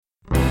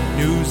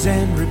News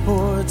and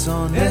reports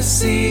on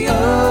SEO.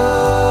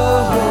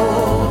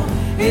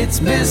 It's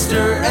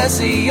Mr.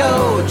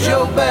 SEO,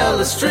 Joe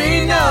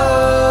Ballestrino.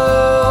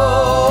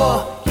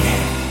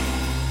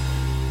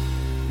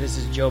 This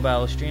is Joe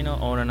Ballestrino,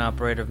 owner and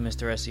operator of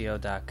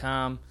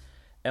MrSEO.com,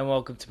 and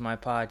welcome to my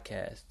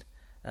podcast.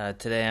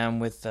 Today I'm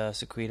with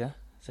Sequita.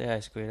 Say hi,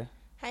 Sequita.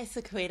 Hi,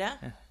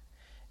 Sequita.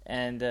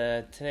 And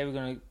today we're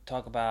going to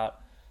talk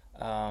about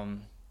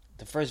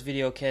the first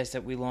video cast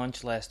that we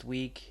launched last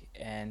week,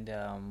 and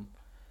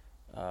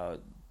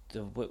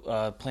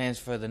the plans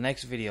for the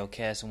next video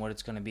cast and what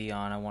it's going to be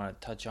on. I want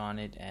to touch on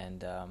it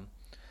and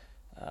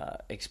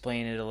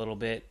explain it a little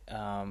bit.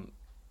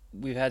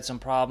 We've had some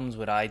problems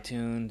with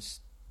iTunes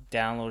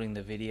downloading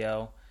the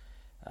video.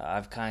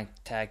 I've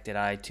contacted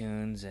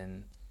iTunes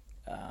and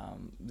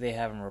they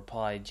haven't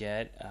replied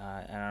yet,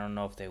 and I don't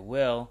know if they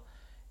will.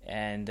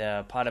 And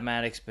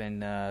Podomatic's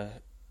been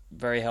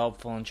very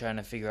helpful in trying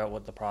to figure out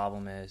what the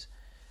problem is.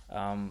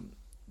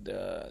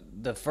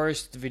 The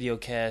first video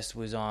cast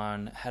was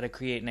on how to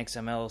create an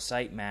XML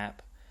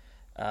sitemap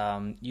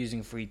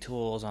using free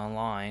tools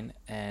online,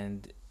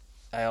 and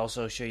I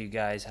also show you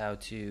guys how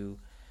to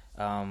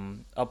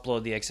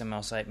upload the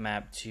XML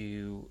sitemap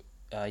to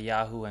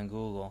Yahoo and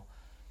Google.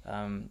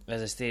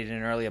 As I stated in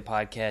an earlier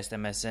podcast,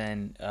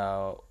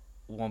 MSN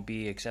won't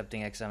be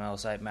accepting XML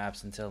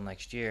sitemaps until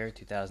next year,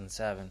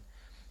 2007.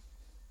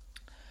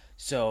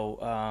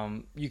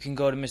 So you can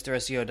go to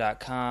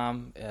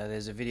MrSEO.com.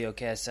 There's a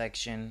videocast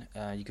section.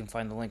 You can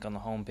find the link on the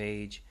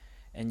homepage,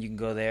 and you can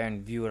go there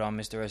and view it on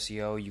Mr.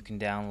 SEO. You can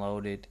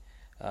download it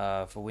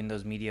for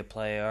Windows Media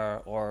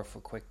Player or for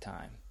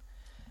QuickTime.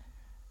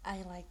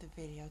 I like the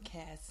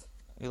videocast.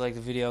 You like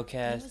the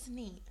videocast? It was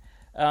neat.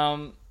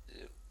 I'm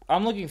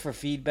looking for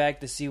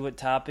feedback to see what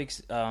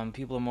topics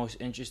people are most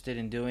interested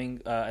in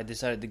doing. I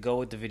decided to go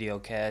with the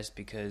videocast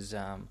because,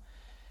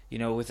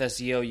 with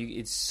SEO,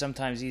 it's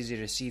sometimes easier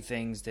to see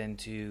things than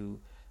to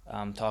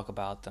talk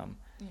about them.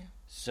 Yeah.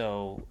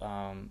 So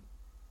I'm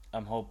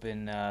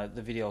hoping the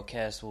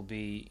videocast will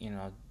be,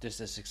 just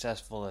as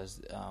successful as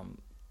the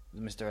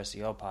Mr.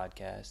 SEO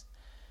podcast.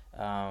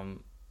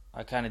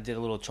 I kind of did a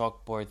little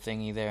chalkboard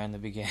thingy there in the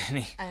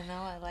beginning. I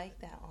know, I like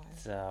that one.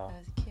 So that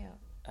was cute.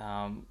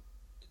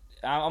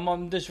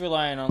 I'm just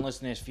relying on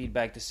listeners'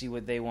 feedback to see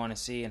what they want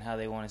to see and how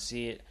they want to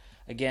see it.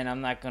 Again,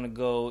 I'm not going to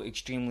go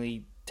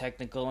extremely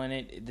technical in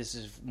it. This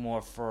is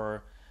more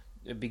for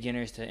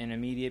beginners to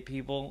intermediate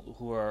people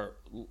who are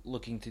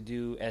looking to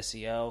do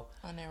SEO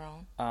on their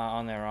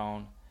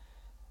own.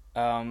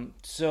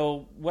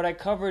 So what I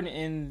covered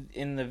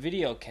in the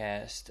video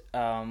cast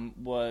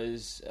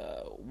was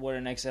what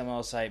an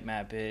XML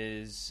sitemap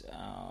is,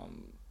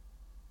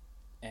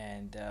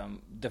 and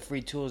the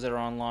free tools that are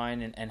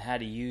online and how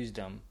to use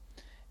them.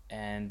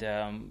 And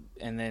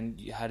then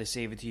how to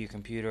save it to your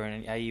computer,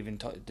 and I even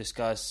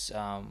discuss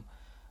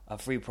a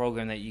free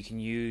program that you can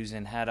use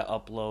and how to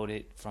upload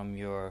it from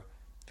your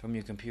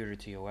computer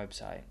to your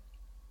website.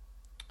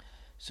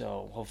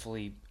 So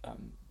hopefully,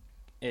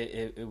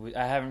 I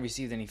haven't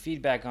received any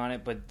feedback on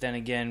it, but then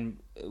again,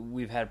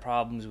 we've had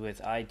problems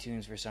with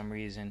iTunes for some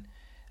reason.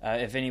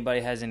 If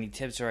anybody has any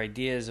tips or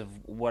ideas of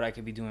what I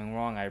could be doing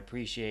wrong, I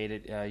appreciate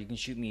it. You can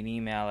shoot me an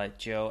email at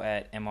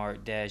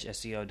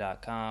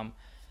joe@mr-seo.com.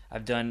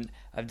 I've done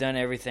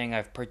everything.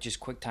 I've purchased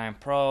QuickTime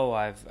Pro.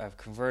 I've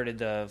converted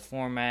the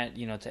format,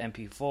 to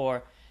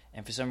MP4,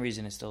 and for some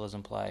reason it still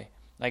doesn't play.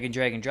 I can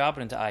drag and drop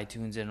it into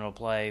iTunes and it'll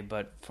play,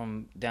 but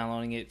from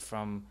downloading it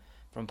from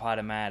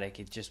Podomatic,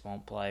 it just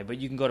won't play. But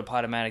you can go to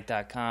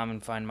Podomatic.com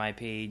and find my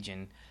page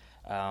and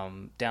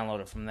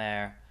download it from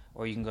there,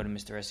 or you can go to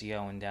Mr.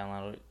 SEO and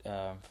download it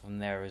from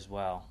there as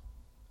well.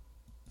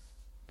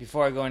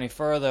 Before I go any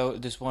further,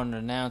 just wanted to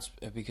announce,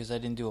 because I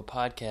didn't do a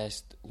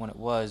podcast when it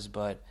was,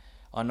 but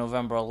on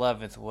November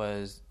 11th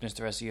was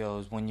Mr.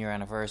 SEO's 1-year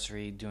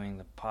anniversary doing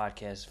the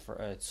podcast for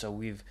it. So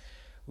we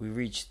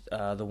reached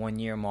the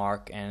 1-year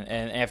mark,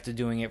 and after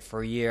doing it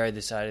for a year, I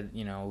decided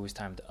it was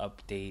time to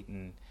update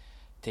and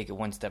take it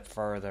one step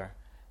further.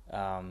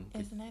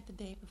 Isn't that the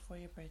day before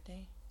your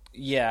birthday?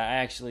 Yeah, I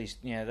actually,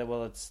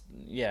 it's.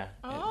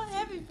 Oh,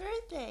 happy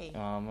birthday!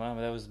 Well,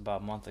 that was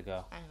about a month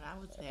ago. I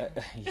was there.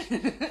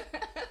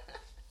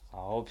 I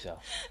hope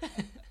so.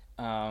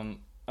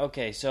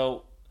 Okay,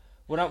 so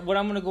what I'm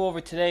going to go over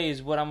today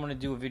is what I'm going to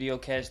do a video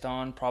cast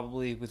on,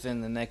 probably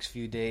within the next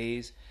few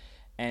days,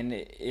 and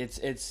it's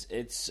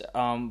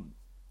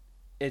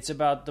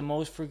about the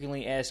most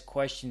frequently asked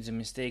questions and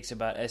mistakes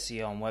about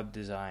SEO and web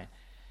design.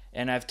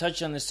 And I've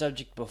touched on this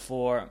subject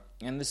before,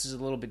 and this is a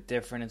little bit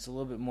different. It's a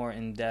little bit more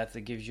in-depth.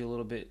 It gives you a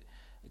little bit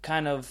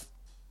kind of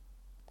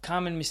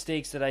common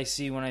mistakes that I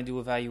see when I do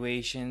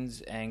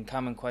evaluations and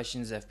common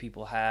questions that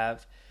people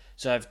have.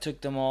 So I've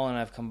took them all and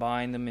I've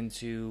combined them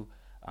into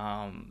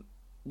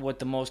what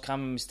the most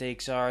common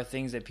mistakes are,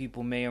 things that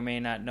people may or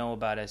may not know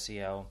about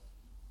SEO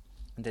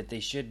that they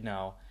should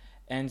know,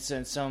 and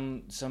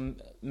some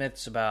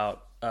myths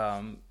about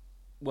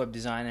web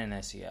design and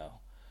SEO.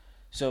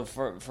 So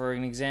for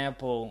an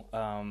example,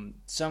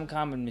 some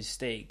common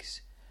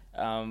mistakes.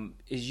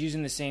 is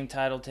using the same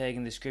title tag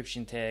and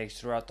description tags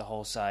throughout the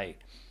whole site.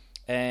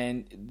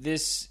 And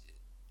this,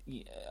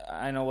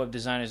 I know web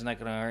designers are not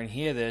going to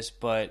hear this,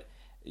 but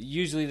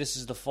usually this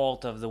is the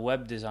fault of the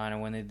web designer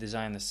when they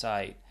design the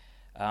site.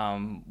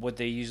 What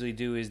they usually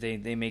do is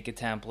they make a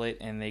template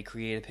and they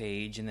create a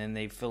page, and then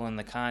they fill in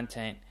the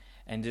content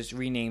and just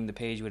rename the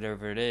page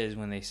whatever it is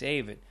when they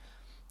save it.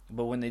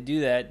 But when they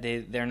do that,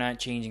 they're not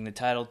changing the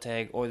title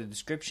tag or the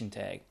description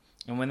tag.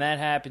 And when that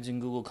happens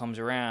and Google comes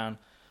around,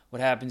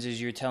 what happens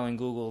is you're telling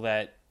Google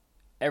that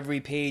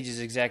every page is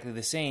exactly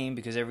the same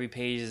because every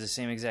page is the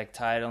same exact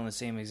title and the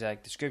same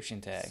exact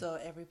description tag. So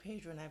every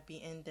page will not be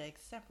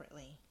indexed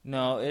separately.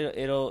 No,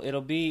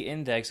 it'll be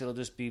indexed. It'll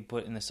just be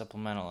put in the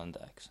supplemental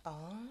index.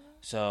 Oh.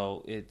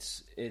 So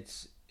it's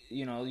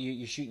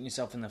you're shooting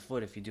yourself in the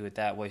foot if you do it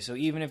that way. So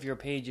even if your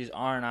pages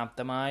aren't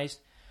optimized,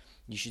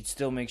 you should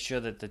still make sure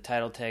that the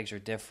title tags are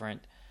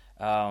different.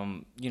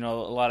 A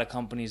lot of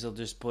companies will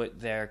just put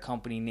their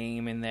company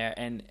name in there.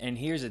 And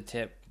here's a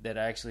tip that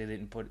I actually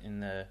didn't put in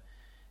the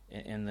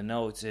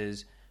notes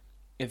is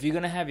if you're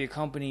going to have your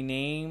company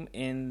name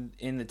in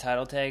the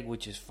title tag,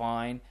 which is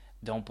fine,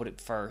 don't put it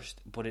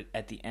first. Put it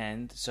at the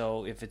end.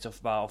 So if it's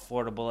about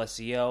affordable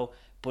SEO,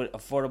 put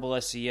affordable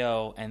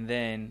SEO and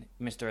then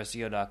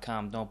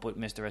MrSEO.com. Don't put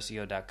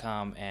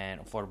MrSEO.com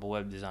and affordable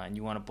web design.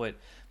 You want to put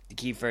the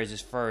key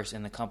phrases first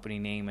and the company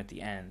name at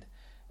the end.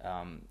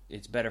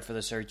 It's better for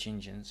the search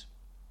engines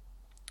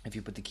if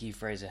you put the key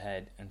phrase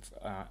ahead and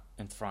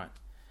in front.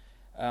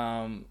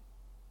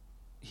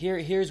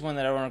 Here's one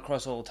that I run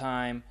across all the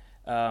time.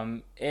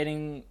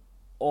 Adding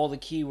all the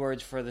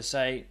keywords for the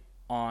site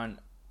on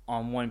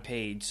one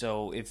page.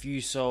 So if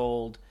you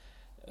sold,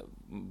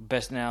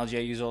 best analogy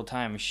I use all the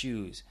time is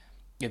shoes.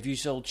 If you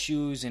sold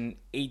shoes in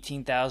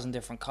 18,000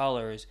 different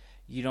colors,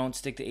 you don't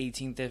stick to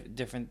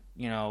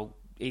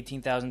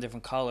 18,000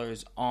 different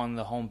colors on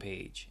the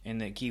homepage in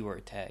the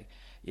keyword tag.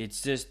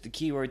 It's just the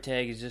keyword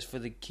tag is just for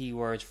the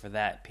keywords for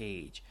that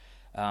page.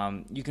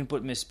 You can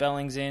put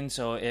misspellings in,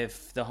 so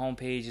if the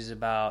homepage is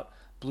about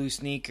blue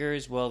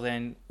sneakers,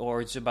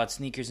 or it's about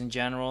sneakers in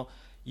general,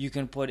 you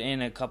can put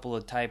in a couple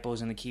of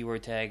typos in the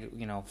keyword tag,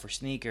 for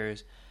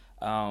sneakers,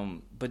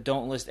 but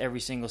don't list every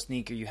single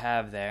sneaker you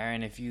have there.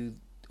 And if you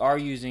are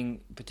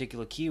using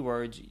particular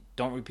keywords,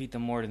 don't repeat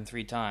them more than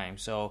 3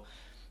 times. So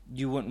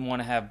you wouldn't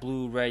want to have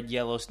blue, red,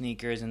 yellow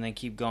sneakers and then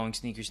keep going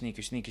sneaker,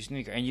 sneaker, sneaker,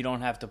 sneaker. And you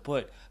don't have to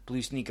put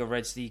blue sneaker,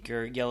 red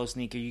sneaker, yellow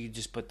sneaker. You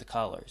just put the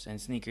colors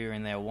and sneaker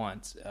in there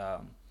once.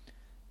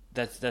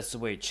 That's the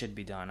way it should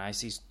be done. I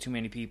see too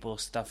many people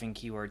stuffing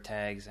keyword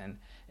tags, and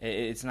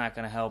it's not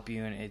going to help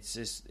you. And it's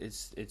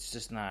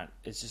just not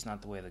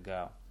the way to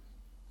go.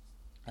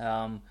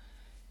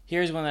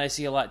 Here's one that I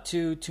see a lot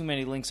too. Too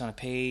many links on a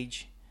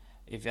page.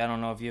 I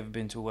don't know if you've ever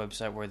been to a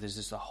website where there's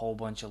just a whole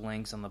bunch of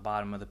links on the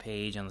bottom of the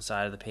page, on the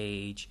side of the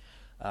page.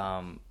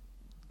 Some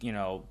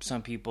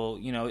people,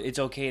 it's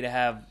okay to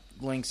have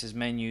links as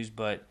menus,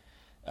 but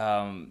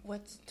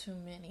what's too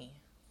many?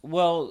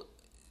 Well,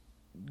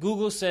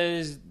 Google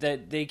says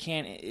that they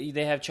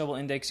have trouble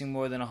indexing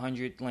more than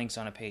 100 links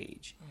on a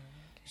page. Okay.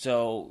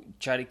 So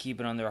try to keep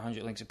it under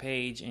 100 links a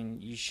page,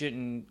 and you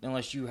shouldn't,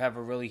 unless you have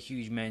a really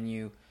huge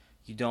menu,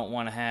 you don't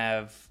want to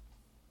have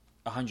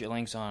 100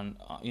 links on,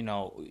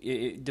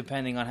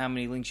 depending on how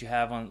many links you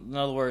have on. In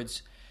other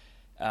words,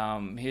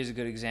 here's a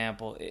good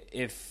example.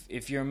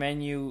 If your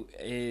menu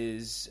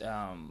is,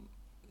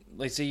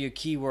 let's say your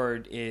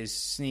keyword is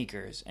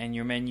sneakers, and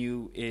your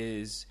menu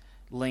is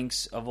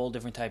links of all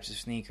different types of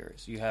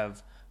sneakers. You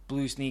have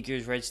blue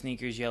sneakers, red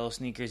sneakers, yellow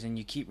sneakers, and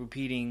you keep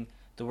repeating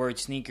the word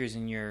sneakers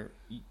in your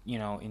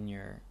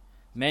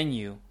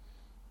menu.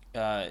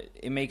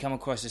 It may come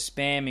across as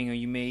spamming, or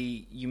you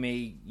may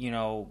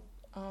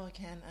Oh, I know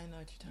what you're talking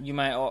about. You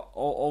might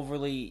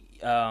overly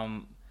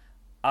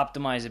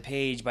optimize a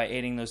page by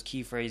adding those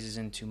key phrases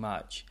in too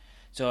much.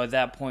 So at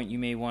that point, you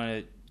may want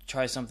to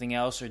try something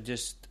else, or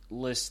just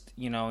list,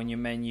 in your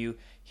menu,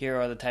 here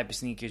are the type of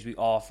sneakers we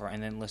offer,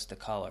 and then list the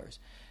colors.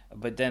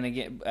 But then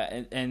again,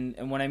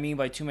 and what I mean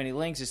by too many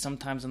links is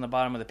sometimes on the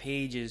bottom of the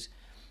pages,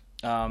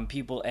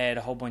 people add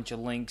a whole bunch of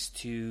links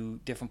to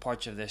different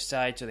parts of their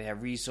site, so they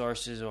have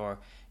resources, or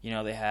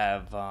they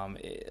have a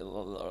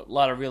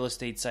lot of real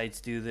estate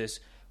sites do this,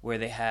 where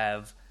they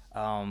have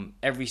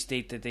every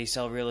state that they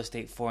sell real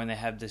estate for, and they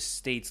have the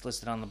states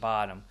listed on the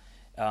bottom.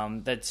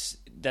 That's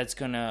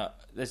gonna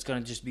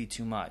just be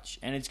too much,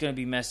 and it's gonna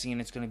be messy, and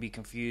it's gonna be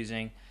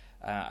confusing.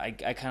 I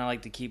kind of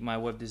like to keep my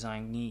web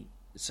design neat,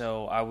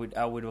 so I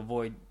would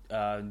avoid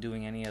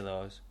doing any of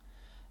those.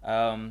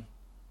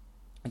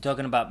 And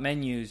talking about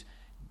menus,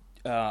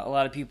 a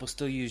lot of people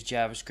still use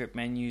JavaScript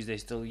menus. They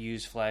still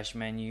use Flash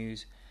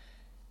menus.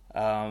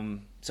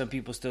 Some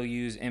people still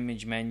use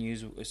image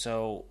menus.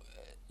 So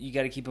you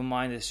got to keep in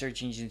mind that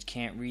search engines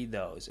can't read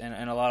those.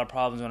 And a lot of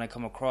problems when I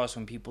come across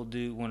when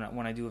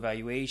I do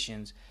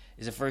evaluations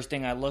is the first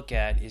thing I look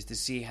at is to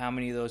see how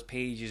many of those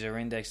pages are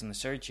indexed in the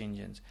search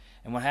engines.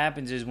 And what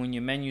happens is when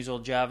your menu is all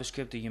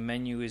JavaScript or your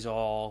menu is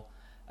all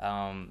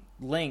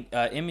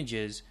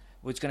images,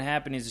 what's going to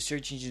happen is the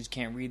search engines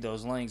can't read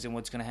those links, and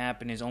what's going to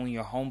happen is only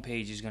your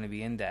homepage is going to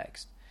be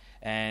indexed,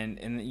 and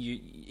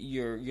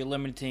you're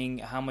limiting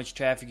how much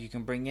traffic you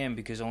can bring in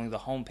because only the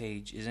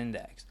homepage is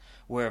indexed.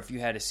 Where if you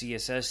had a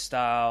CSS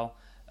style,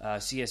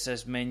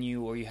 CSS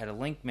menu, or you had a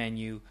link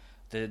menu,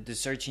 the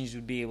search engines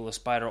would be able to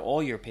spider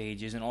all your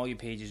pages, and all your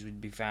pages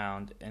would be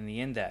found in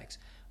the index.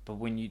 But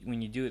when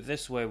you do it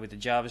this way with the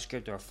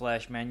JavaScript or a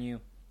Flash menu,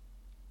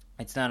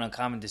 it's not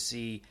uncommon to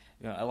see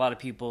a lot of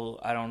people.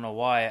 I don't know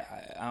why.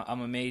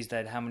 I'm amazed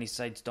at how many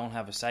sites don't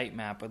have a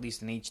sitemap, or at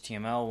least an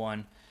HTML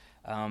one,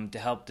 to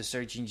help the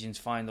search engines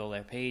find all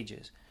their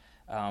pages.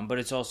 But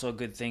it's also a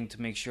good thing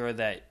to make sure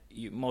that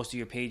most of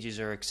your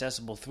pages are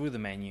accessible through the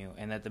menu,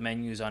 and that the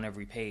menu is on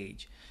every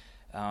page.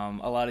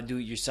 A lot of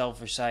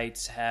do-it-yourselfer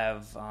sites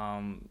have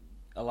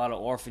a lot of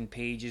orphan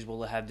pages.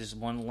 Will have this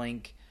one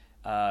link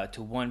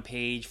to one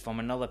page from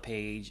another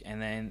page,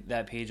 and then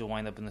that page will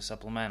wind up in the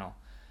supplemental.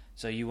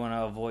 So you want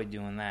to avoid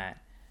doing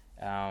that.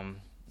 And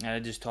I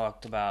just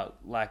talked about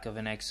lack of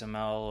an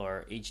XML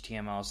or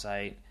HTML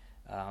site.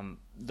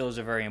 Those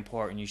are very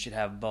important. You should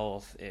have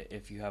both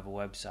if you have a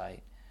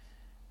website.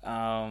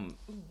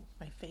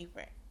 My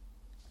favorite.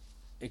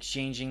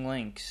 Exchanging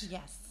links.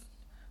 Yes.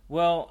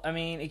 Well, I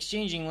mean,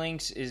 exchanging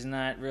links is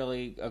not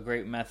really a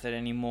great method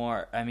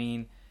anymore. I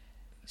mean,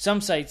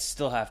 some sites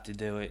still have to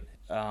do it,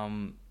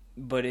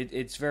 but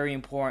it's very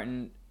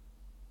important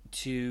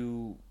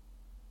to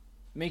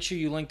make sure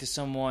you link to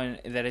someone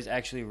that is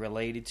actually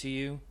related to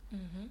you.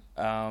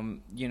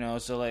 Mm-hmm.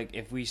 So like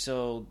if we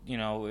sold,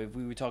 if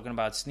we were talking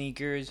about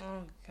sneakers.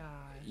 Oh God.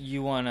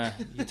 You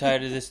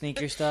tired of the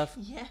sneaker stuff?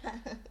 Yeah.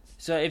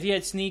 So if you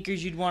had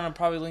sneakers, you'd want to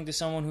probably link to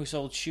someone who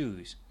sold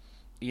shoes.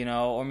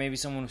 Or maybe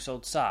someone who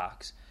sold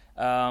socks.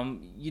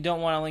 You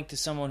don't want to link to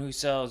someone who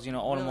sells,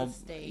 automobiles.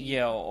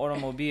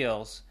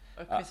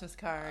 Or Christmas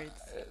cards.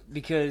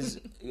 Because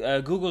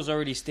Google's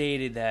already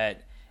stated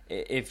that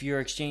if you're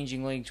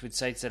exchanging links with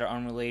sites that are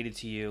unrelated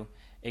to you,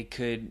 it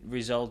could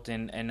result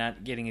in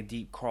not getting a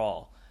deep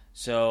crawl.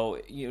 So,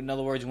 in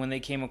other words, when they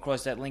came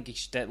across that link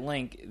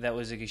that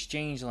was an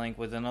exchange link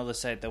with another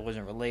site that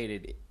wasn't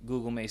related,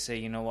 Google may say,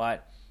 you know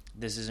what,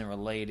 this isn't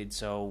related,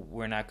 so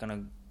we're not going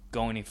to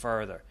go any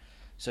further.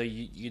 So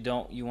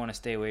you want to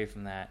stay away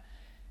from that.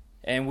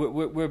 And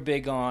we're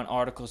big on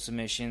article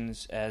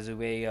submissions as a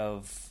way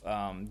of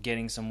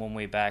getting some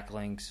one-way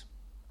backlinks.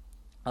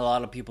 A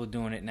lot of people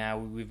doing it now.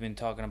 We've been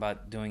talking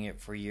about doing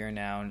it for a year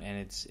now, and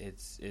it's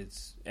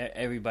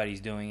everybody's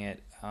doing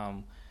it.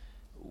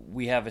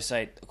 We have a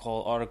site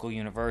called Article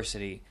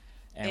University.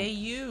 And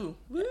AU.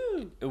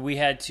 Woo! We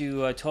had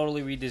to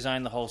totally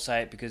redesign the whole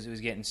site because it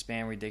was getting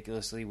spammed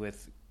ridiculously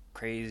with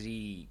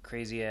crazy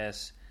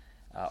ass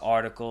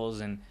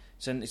articles. And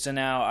so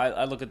now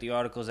I look at the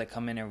articles that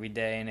come in every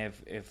day, and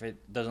if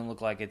it doesn't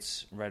look like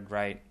it's read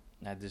right,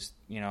 I just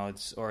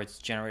it's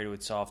generated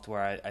with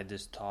software, I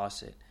just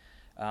toss it.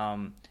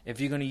 If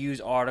you're going to use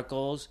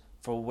articles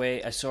for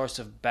a source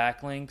of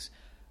backlinks,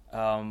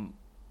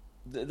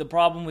 the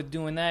problem with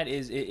doing that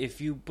is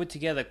if you put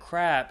together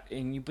crap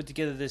and you put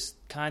together this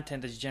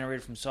content that's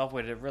generated from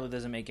software that really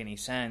doesn't make any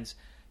sense.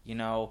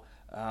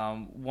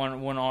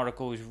 One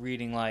article was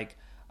reading like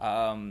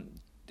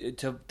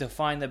to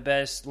find the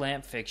best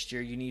lamp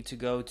fixture you need to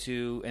go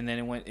to, and then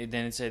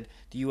it said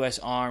the U.S.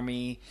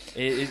 Army.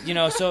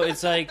 So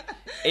it's like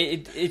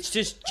it's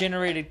just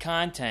generated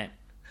content.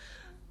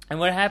 And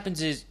what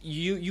happens is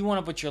you want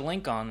to put your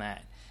link on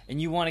that,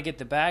 and you want to get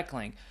the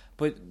backlink.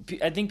 But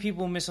I think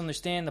people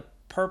misunderstand the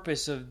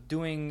purpose of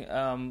doing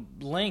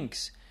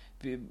links.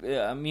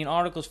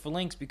 Articles for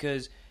links,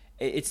 because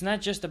it's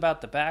not just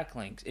about the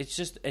backlinks.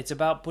 It's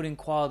about putting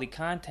quality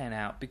content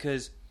out,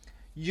 because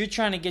you're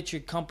trying to get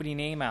your company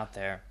name out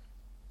there,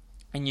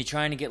 and you're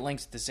trying to get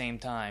links at the same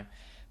time.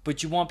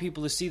 But you want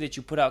people to see that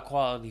you put out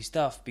quality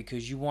stuff,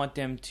 because you want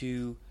them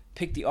to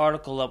pick the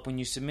article up when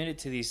you submit it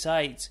to these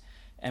sites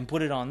and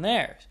put it on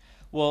theirs.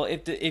 Well,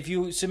 if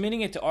you're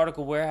submitting it to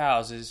article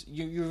warehouses,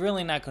 you're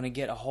really not going to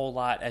get a whole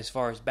lot as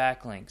far as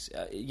backlinks.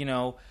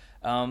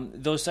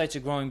 Those sites are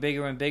growing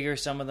bigger and bigger.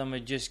 Some of them are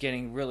just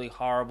getting really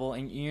horrible,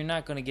 and you're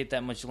not going to get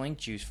that much link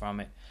juice from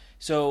it.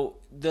 So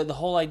the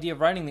whole idea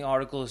of writing the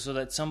article is so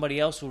that somebody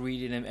else will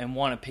read it and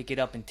want to pick it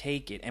up and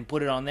take it and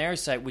put it on their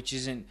site, which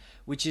isn't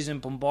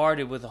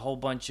bombarded with a whole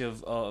bunch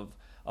of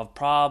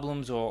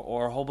problems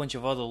or a whole bunch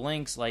of other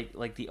links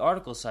like the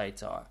article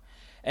sites are.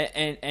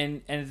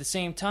 And at the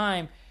same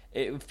time,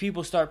 if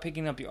people start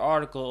picking up your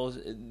articles,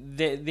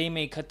 they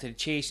may cut to the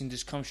chase and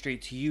just come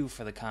straight to you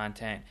for the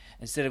content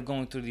instead of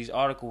going through these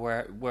article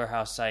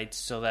warehouse sites,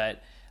 so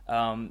that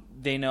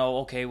they know,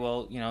 okay,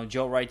 well,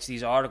 Joe writes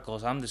these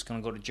articles. I'm just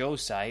going to go to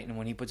Joe's site, and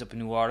when he puts up a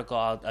new article,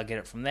 I'll get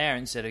it from there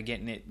instead of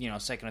getting it,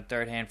 second or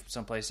third hand from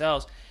someplace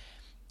else.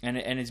 And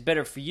it's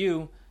better for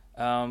you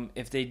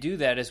if they do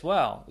that as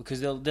well,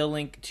 because they'll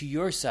link to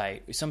your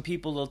site. Some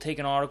people, they'll take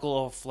an article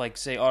off, like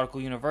say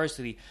Article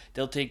University.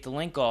 They'll take the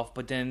link off,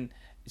 but then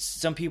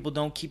some people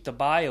don't keep the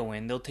bio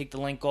in. They'll take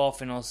the link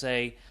off and they'll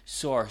say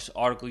source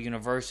Article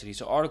University.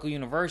 So Article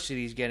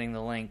University is getting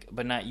the link,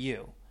 but not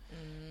you.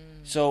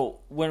 So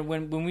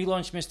when we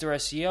launched Mr.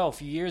 SEO a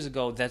few years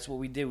ago, that's what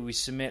we did. We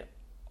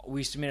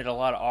submitted a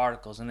lot of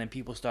articles, and then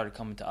people started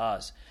coming to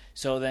us.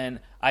 So then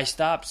I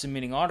stopped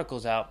submitting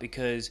articles out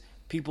because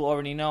people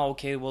already know,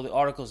 okay, well, the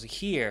articles are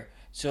here.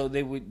 So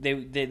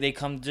they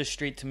come just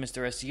straight to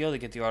Mr. SEO to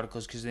get the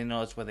articles because they know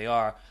that's where they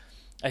are.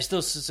 I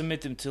still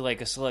submit them to like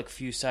a select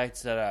few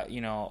sites that are,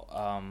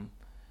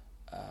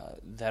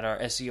 that are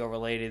SEO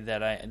related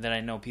that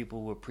I know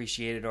people will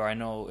appreciate it, or I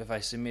know if I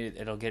submit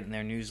it, it'll get in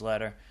their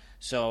newsletter.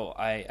 So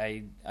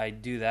I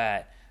do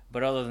that.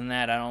 But other than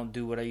that, I don't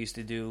do what I used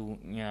to do,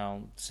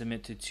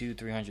 submit to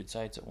 200-300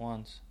 sites at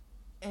once.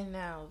 And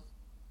now,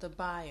 the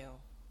bio.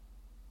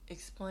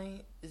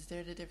 Explain, is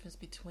there the difference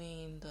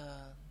between the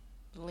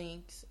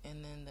links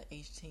and then the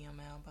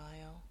HTML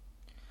bio?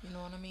 You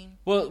know what I mean?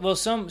 Well,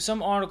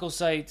 some article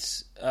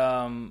sites,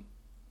 will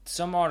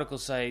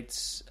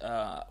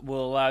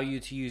allow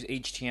you to use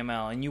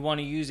HTML, and you want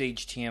to use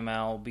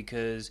HTML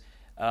because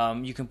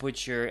you can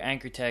put your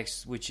anchor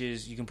text, which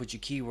is you can put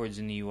your keywords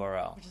in the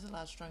URL. Which is a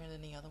lot stronger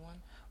than the other one.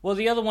 Well,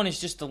 the other one is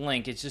just a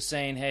link. It's just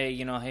saying, hey,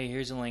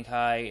 here's a link,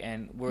 hi,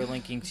 and we're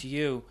linking to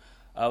you.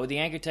 The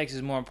anchor text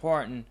is more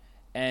important,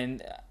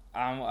 and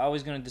I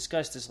was going to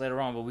discuss this later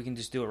on, but we can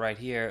just do it right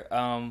here.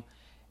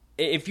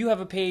 If you have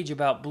a page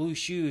about blue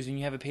shoes and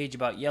you have a page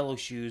about yellow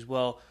shoes,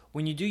 well,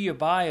 when you do your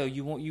bio,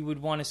 you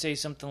would want to say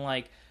something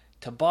like,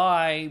 to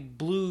buy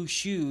blue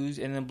shoes,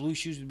 and then blue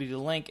shoes would be the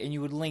link, and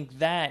you would link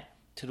that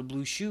to the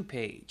blue shoe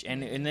page.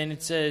 And then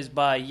it says,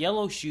 buy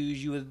yellow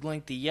shoes, you would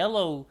link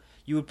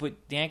you would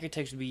put, the anchor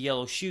text would be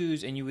yellow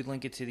shoes, and you would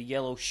link it to the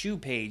yellow shoe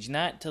page,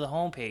 not to the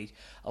home page.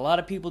 A lot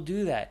of people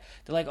do that.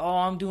 They're like, oh,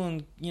 I'm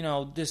doing,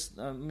 this,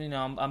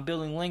 I'm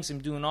building links, I'm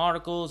doing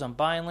articles, I'm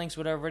buying links,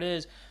 whatever it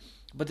is.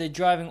 But they're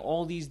driving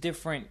all these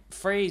different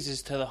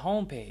phrases to the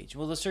homepage.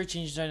 Well, the search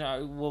engines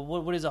are,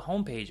 what is a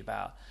homepage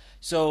about?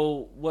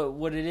 So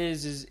what it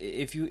is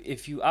if you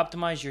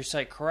optimize your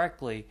site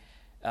correctly,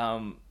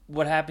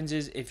 what happens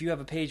is if you have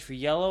a page for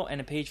yellow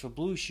and a page for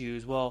blue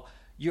shoes, well,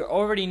 you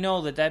already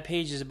know that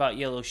page is about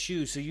yellow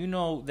shoes. So you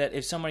know that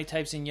if somebody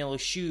types in yellow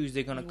shoes,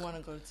 they're gonna. You want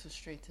to go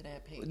straight to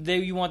that page.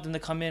 You want them to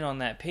come in on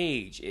that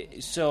page. Okay.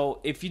 So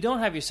if you don't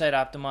have your site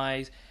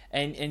optimized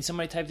and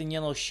somebody typed in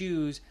yellow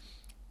shoes,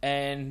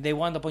 and they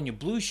wound up on your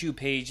blue shoe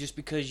page just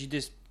because you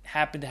just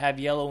happened to have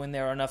yellow in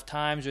there enough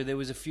times, or there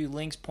was a few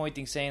links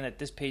pointing saying that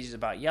this page is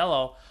about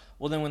yellow,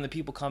 well, then when the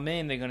people come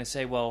in, they're going to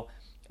say, well,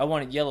 I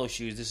wanted yellow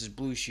shoes, this is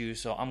blue shoes,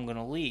 so I'm going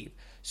to leave.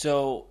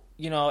 So,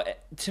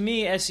 to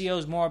me, SEO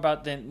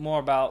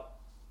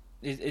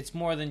is it's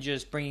more than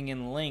just bringing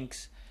in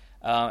links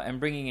and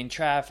bringing in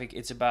traffic.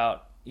 It's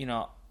about,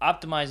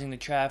 optimizing the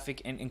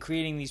traffic and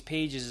creating these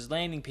pages as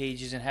landing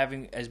pages and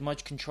having as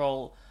much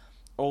control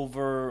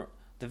over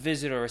the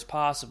visitor as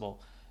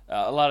possible.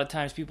 A lot of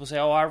times people say,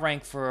 oh, I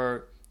rank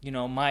for,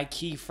 my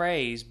key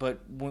phrase,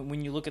 but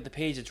when you look at the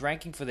page that's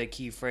ranking for that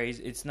key phrase,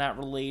 it's not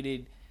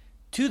related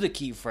to the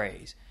key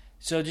phrase.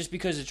 So just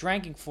because it's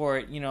ranking for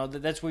it,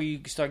 that's where you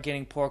start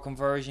getting poor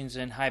conversions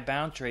and high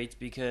bounce rates,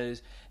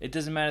 because it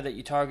doesn't matter that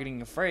you're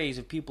targeting a phrase.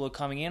 If people are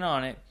coming in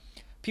on it,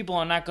 people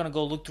are not going to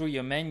go look through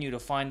your menu to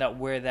find out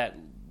where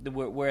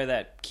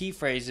that key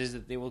phrase is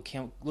that they were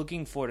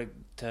looking for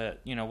to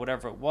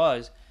whatever it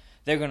was.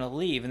 They're going to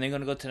leave, and they're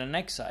going to go to the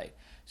next site.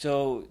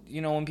 So,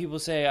 when people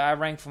say, I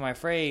rank for my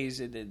phrase,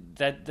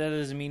 that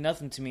doesn't mean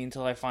nothing to me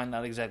until I find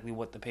out exactly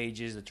what the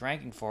page is that's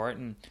ranking for it.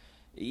 And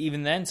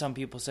even then, some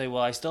people say,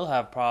 well, I still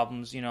have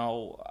problems.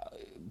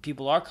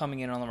 People are coming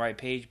in on the right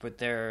page, but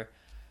they're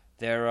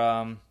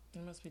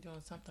you must be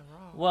doing something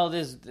wrong. Well,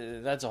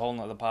 that's a whole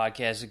nother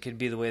podcast. It could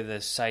be the way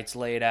the site's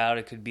laid out.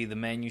 It could be the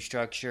menu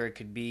structure. It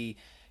could be,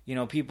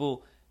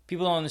 people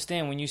don't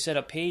understand when you set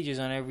up pages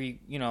on every,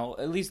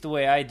 at least the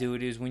way I do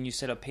it is when you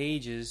set up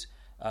pages,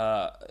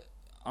 when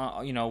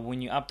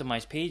you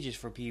optimize pages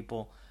for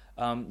people,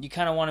 you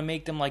kind of want to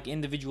make them like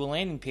individual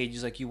landing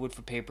pages like you would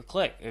for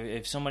pay-per-click.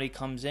 If somebody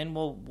comes in,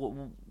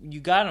 well, you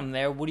got them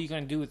there. What are you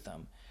going to do with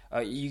them?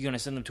 Are you going to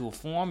send them to a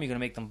form? You're going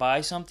to make them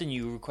buy something?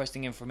 You're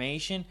requesting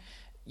information?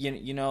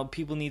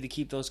 People need to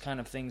keep those kind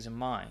of things in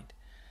mind.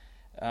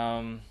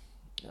 I'm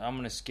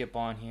going to skip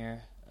on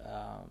here.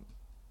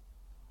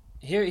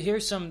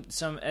 Here's some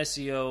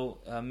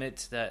SEO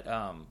myths that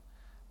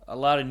a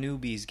lot of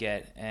newbies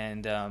get,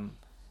 and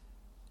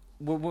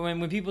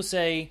when people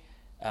say,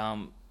 I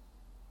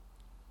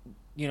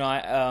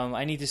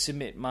need to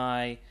submit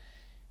my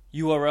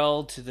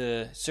URL to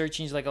the search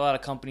engines, like a lot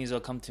of companies will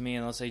come to me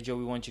and they'll say, Joe,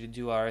 we want you to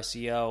do our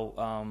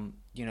SEO.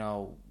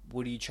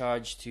 What do you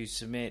charge to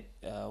submit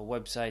a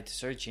website to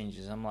search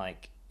engines? I'm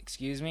like,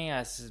 excuse me?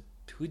 I said,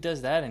 who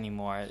does that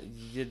anymore?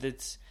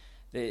 That's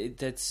and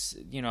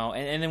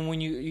then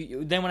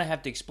when I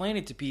have to explain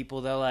it to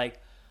people, they're like,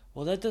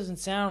 well, that doesn't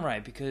sound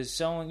right,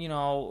 because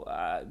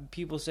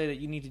people say that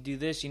you need to do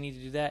this, you need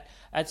to do that.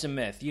 That's a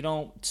myth. You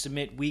don't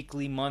submit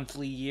weekly,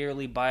 monthly,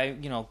 yearly,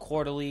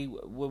 quarterly,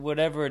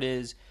 whatever it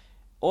is.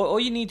 All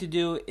you need to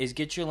do is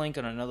get your link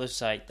on another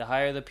site. The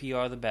higher the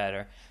PR, the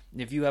better.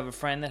 If you have a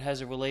friend that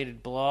has a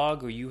related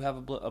blog, or you have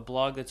a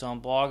blog that's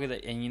on Blogger,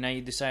 and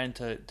you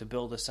decided to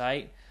build a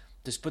site,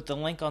 just put the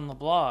link on the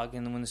blog,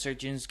 and when the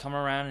search engines come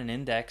around and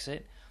index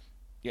it,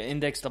 you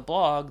index the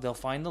blog, they'll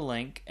find the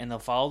link, and they'll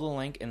follow the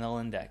link, and they'll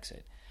index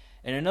it.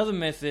 And another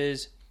myth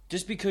is,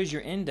 just because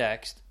you're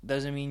indexed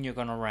doesn't mean you're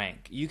going to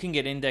rank. You can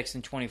get indexed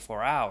in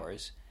 24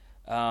 hours,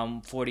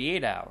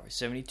 48 hours,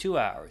 72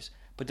 hours,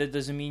 but that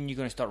doesn't mean you're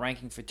going to start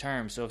ranking for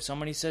terms. So if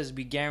somebody says,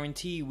 we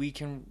guarantee we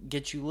can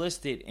get you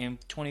listed in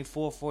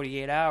 24,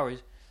 48 hours,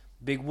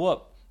 big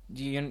whoop.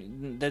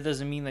 That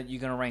doesn't mean that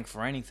you're going to rank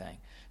for anything.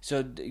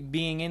 So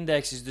being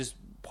indexed is just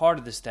part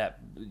of the step,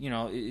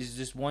 is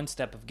just one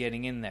step of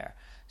getting in there.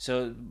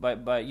 So,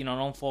 but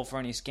don't fall for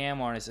any scam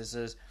artist that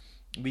says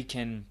we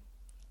can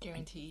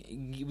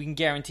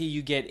guarantee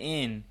you get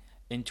in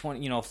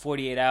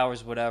 48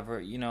 hours, whatever.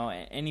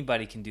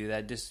 Anybody can do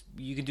that.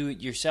 You can do it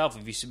yourself.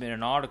 If you submit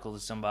an article to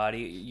somebody,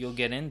 you'll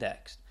get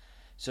indexed.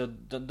 So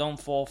don't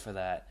fall for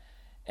that.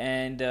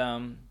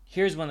 And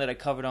here's one that I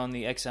covered on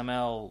the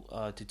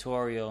XML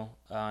tutorial.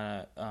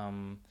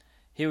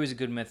 Here was a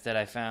good myth that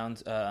I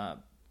found.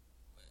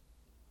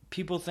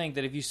 People think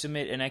that if you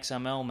submit an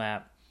XML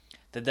map,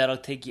 that'll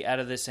take you out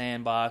of the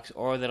sandbox,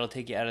 or that'll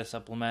take you out of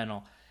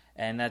supplemental.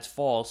 And that's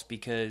false,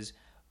 because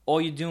all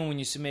you're doing when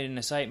you're submitting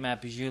a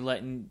sitemap is you're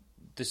letting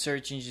the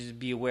search engines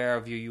be aware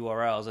of your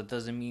URLs. That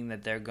doesn't mean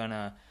that they're going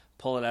to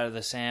pull it out of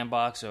the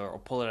sandbox or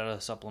pull it out of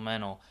the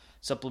supplemental.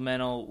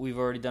 Supplemental, we've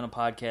already done a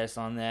podcast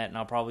on that, and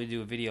I'll probably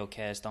do a video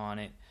cast on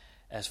it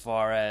as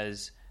far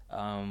as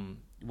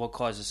what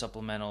causes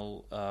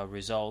supplemental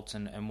results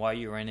and why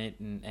you're in it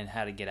and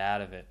how to get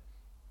out of it.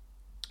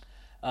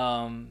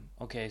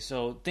 Okay,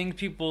 so things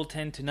people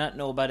tend to not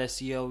know about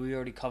SEO, we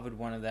already covered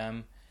one of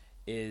them,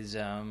 is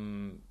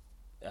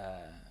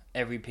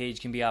every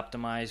page can be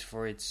optimized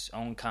for its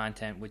own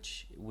content,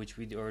 which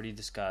we already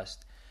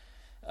discussed.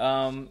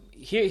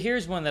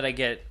 Here's one that I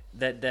get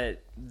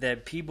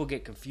that people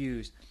get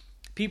confused.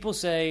 People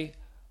say,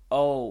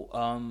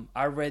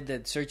 I read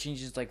that search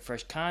engines like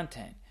fresh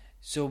content.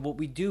 So what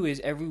we do is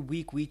every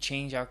week we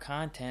change our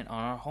content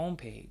on our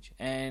homepage.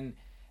 And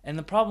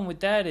the problem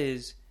with that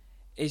is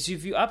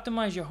if you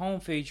optimize your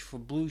homepage for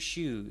blue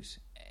shoes,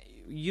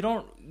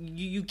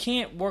 you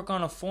can't work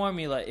on a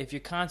formula if you're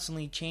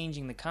constantly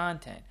changing the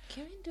content.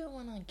 Can we do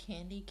one on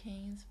candy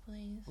canes,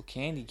 please? Well,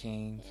 candy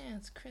canes? Yeah,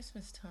 it's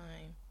Christmas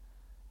time.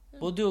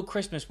 We'll do a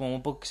Christmas one.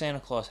 We'll put Santa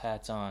Claus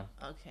hats on.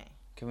 Okay.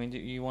 Can we do?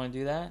 You want to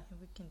do that? Yeah,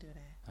 we can do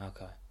that.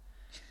 Okay.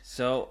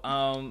 So,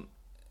 am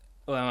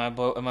I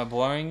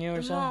boring you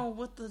or something? No,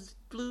 with the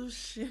blue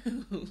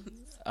shoes.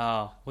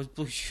 Oh, what's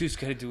blue shoes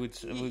got to do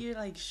with? You're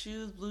like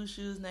shoes, blue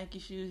shoes, Nike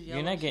shoes.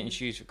 You're not getting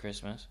shoes for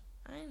Christmas.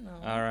 I know.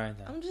 All right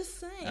then. I'm just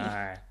saying. All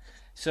right.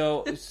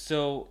 So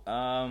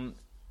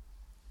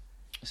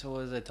what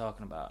was I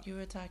talking about? You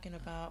were talking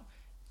about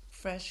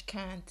fresh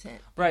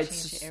content. Right.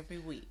 Change it every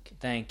week.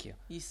 Thank you.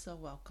 You're so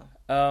welcome.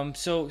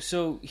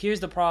 So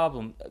here's the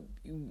problem.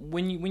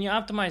 When you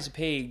optimize a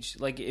page,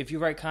 like if you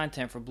write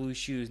content for blue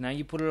shoes, now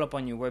you put it up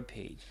on your web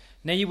page.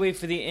 Now you wait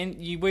for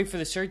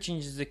the search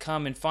engines to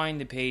come and find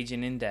the page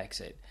and index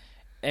it.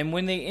 And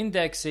when they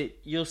index it,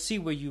 you'll see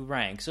where you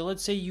rank. So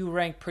let's say you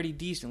rank pretty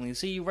decently.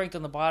 Let's say you ranked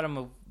on the bottom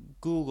of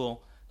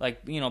Google,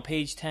 like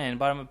page 10,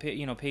 bottom of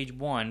page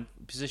 1,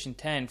 position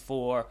 10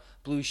 for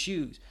blue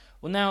shoes.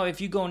 Well, now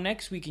if you go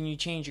next week and you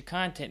change your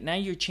content, now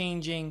you're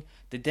changing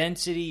the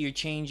density, you're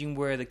changing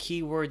where the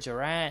keywords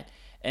are at,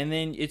 and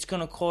then it's going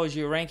to cause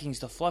your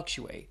rankings to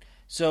fluctuate.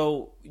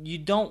 So you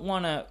don't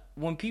want to,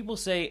 when people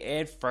say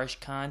add fresh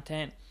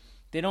content,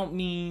 they don't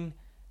mean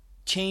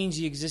change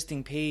the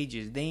existing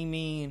pages. They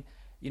mean,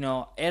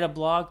 add a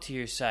blog to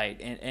your site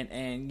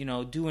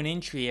and do an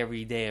entry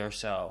every day or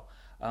so.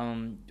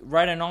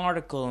 Write an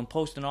article and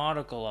post an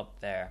article up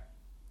there.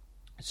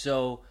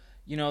 So,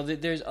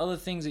 there's other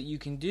things that you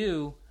can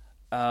do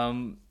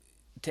to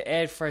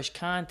add fresh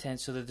content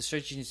so that the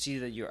search engine see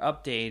that you're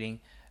updating.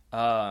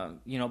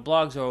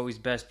 Blogs are always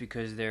best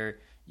because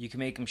you can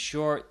make them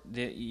short.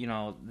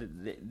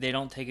 They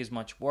don't take as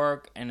much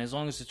work, and as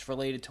long as it's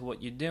related to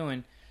what you're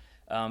doing,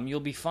 you'll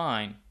be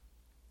fine.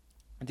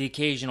 The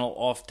occasional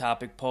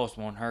off-topic post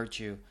won't hurt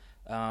you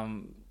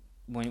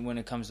when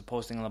it comes to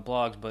posting on the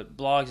blogs, but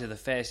blogs are the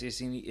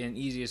fastest and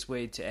easiest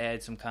way to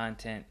add some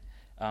content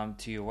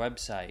to your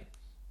website.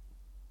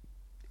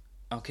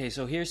 Okay,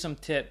 so here's some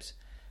tips.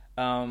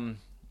 This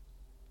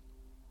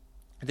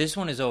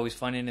one is always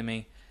funny to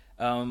me.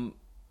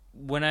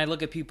 When I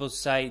look at people's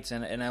sites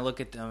and I look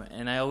at them,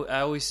 and I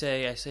always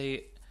say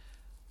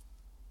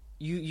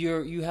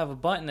you have a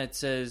button that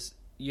says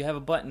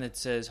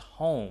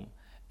home,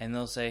 and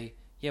they'll say,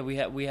 yeah,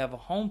 we have a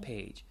home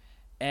page.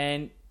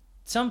 And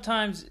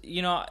sometimes,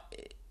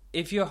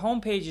 if your home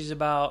page is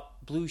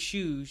about blue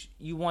shoes,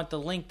 you want the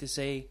link to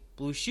say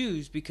blue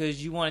shoes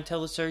because you want to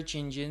tell the search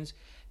engines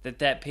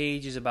that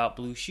page is about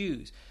blue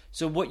shoes.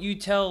 So what you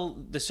tell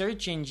the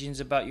search engines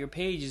about your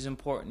page is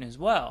important as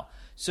well.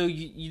 So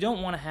you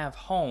don't want to have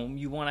home.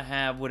 You want to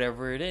have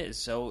whatever it is.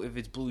 So if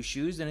it's blue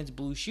shoes, then it's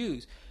blue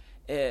shoes.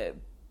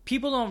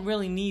 People don't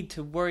really need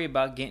to worry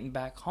about getting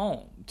back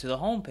home to the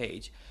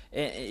homepage.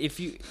 If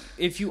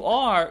you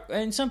are,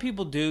 and some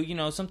people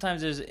do,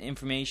 sometimes there's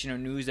information or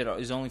news that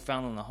is only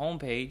found on the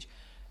homepage.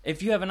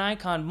 If you have an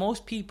icon,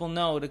 most people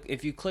know that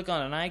if you click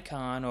on an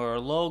icon or a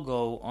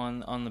logo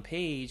on the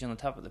page, on the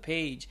top of the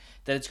page,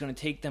 that it's going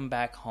to take them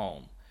back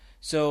home.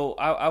 So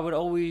I would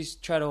always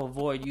try to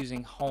avoid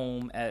using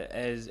home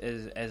as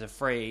a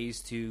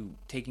phrase to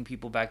taking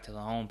people back to the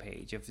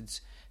homepage. If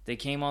they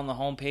came on the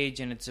homepage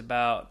and it's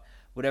about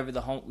whatever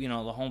the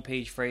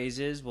homepage phrase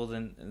is, well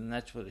then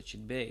that's what it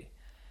should be.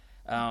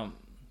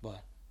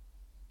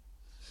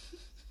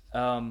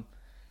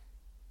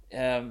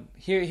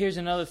 Here's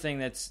another thing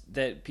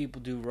that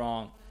people do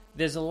wrong.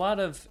 There's a lot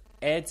of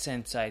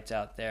AdSense sites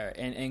out there,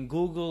 and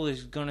Google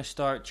is going to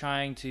start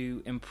trying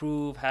to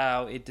improve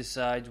how it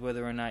decides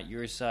whether or not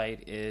your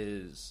site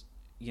is,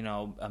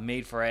 a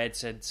made for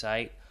AdSense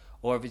site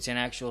or if it's an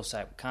actual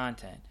site with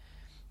content.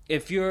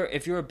 If you're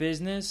a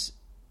business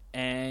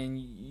and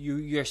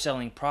you're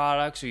selling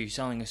products or you're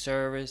selling a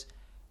service,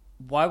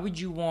 why would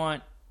you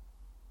want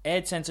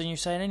AdSense on your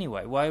site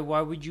anyway? Why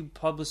would you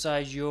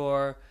publicize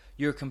your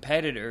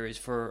competitors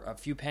for a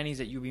few pennies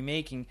that you'll be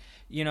making?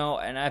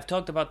 And I've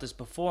talked about this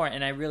before,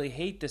 and I really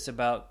hate this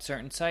about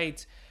certain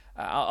sites.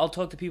 I'll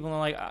talk to people and they're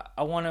like,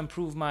 I want to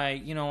improve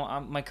my,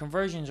 my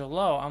conversions are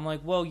low. I'm like,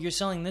 well, you're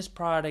selling this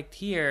product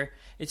here.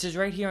 It says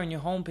right here on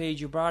your homepage,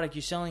 your product,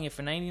 you're selling it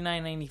for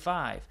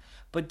 $99.95.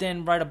 But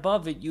then right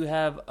above it, you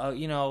have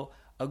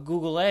a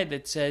Google ad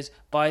that says,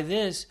 buy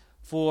this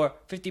for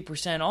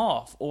 50%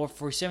 off or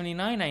for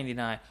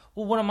 $79.99.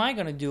 Well, what am I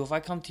going to do if I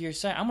come to your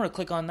site? I'm going to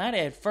click on that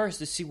ad first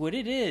to see what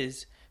it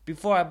is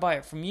before I buy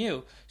it from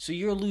you. So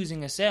you're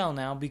losing a sale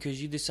now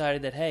because you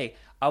decided that, hey,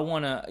 I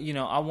want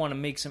to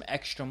make some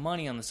extra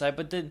money on the site.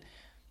 But then,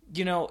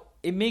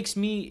 it makes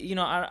me,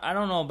 I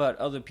don't know about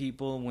other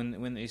people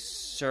when they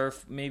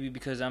surf, maybe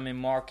because I'm in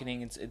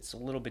marketing, it's a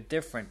little bit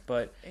different,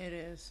 but it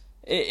is.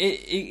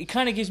 It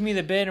kind of gives me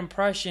the bad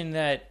impression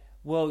that,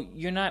 well,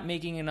 you're not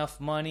making enough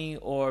money,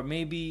 or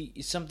maybe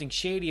something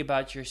shady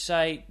about your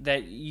site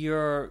that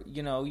you're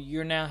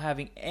now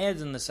having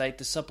ads on the site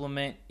to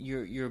supplement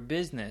your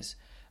business,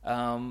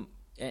 and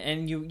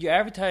you're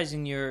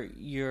advertising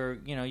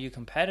your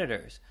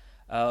competitors.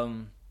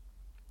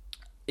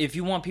 If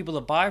you want people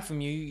to buy from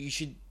you, you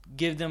should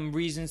give them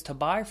reasons to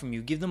buy from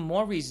you. Give them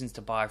more reasons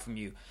to buy from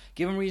you.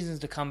 Give them reasons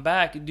to come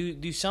back.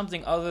 Do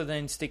something other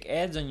than stick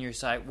ads on your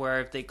site where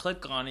if they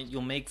click on it,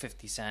 you'll make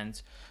 50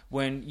 cents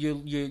when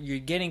you're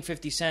getting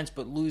 50 cents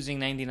but losing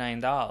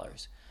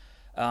 $99.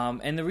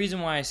 And the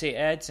reason why I say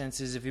AdSense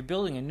is if you're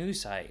building a new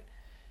site,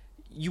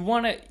 you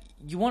want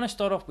to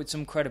start off with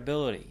some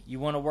credibility. You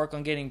want to work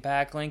on getting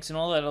backlinks and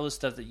all that other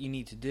stuff that you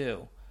need to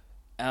do.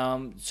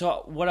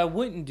 So what I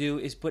wouldn't do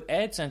is put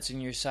AdSense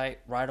in your site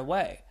right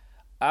away.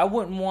 I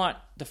wouldn't want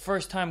the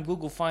first time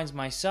Google finds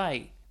my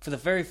site for the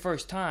very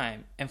first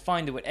time and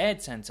find it with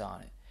AdSense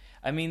on it.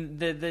 I mean,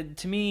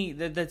 to me,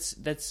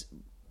 that's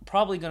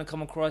probably going to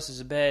come across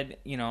as a bad,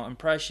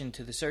 impression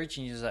to the search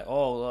engine. It's like,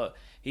 oh, look,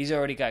 he's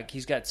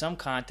got some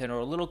content or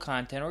a little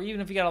content, or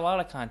even if he got a lot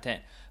of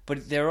content,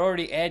 but there are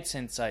already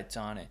AdSense sites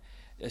on it.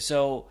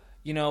 So,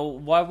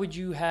 why would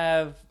you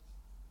have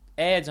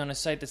ads on a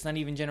site that's not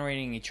even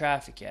generating any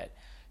traffic yet?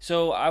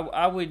 So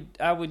I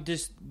would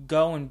just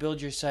go and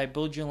build your site,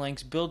 build your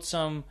links, build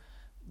some,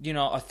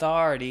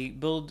 authority,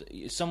 build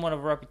somewhat of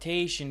a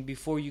reputation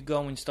before you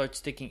go and start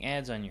sticking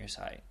ads on your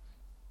site.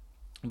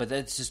 But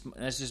that's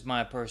just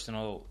my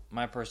personal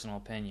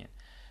opinion.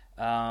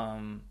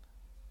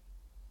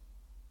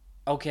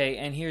 Okay,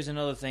 and here's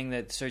another thing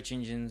that search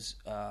engines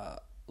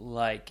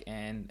like,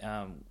 and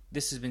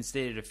this has been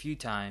stated a few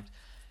times,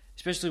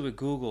 especially with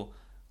Google.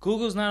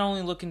 Google's not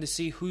only looking to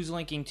see who's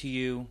linking to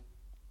you,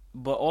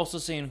 but also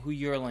saying who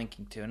you're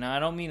linking to. Now, I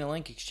don't mean a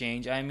link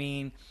exchange. I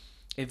mean,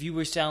 if you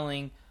were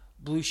selling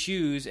blue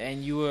shoes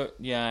and you were,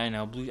 I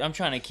know, blue. I'm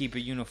trying to keep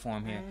it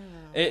uniform here.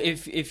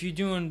 If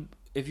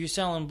you're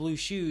selling blue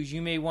shoes,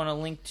 you may want to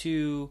link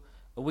to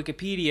a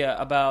Wikipedia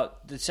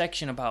about the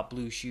section about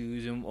blue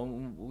shoes and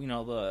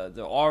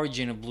the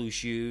origin of blue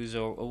shoes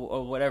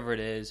or whatever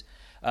it is.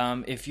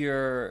 If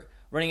you're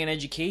running an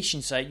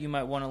education site, you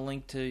might want to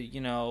link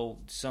to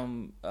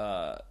some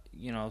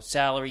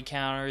salary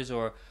counters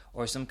or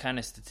some kind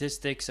of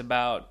statistics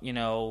about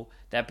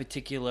that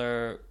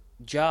particular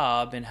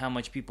job and how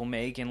much people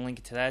make, and link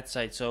it to that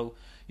site. So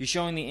you're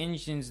showing the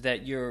engines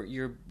that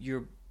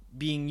you're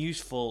being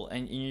useful,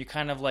 and you're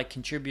kind of like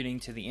contributing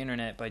to the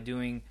internet by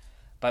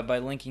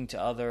linking to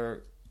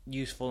other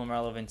useful and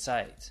relevant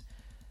sites.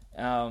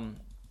 All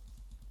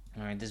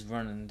right, this is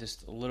running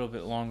just a little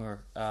bit longer.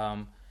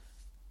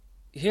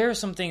 Here are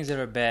some things that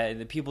are bad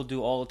that people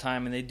do all the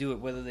time, and they do it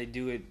whether they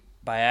do it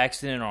by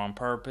accident or on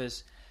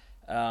purpose.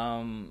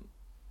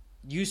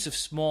 Use of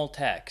small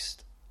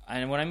text.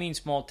 And when I mean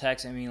small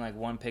text, I mean like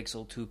 1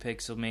 pixel, 2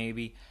 pixel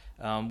maybe,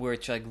 where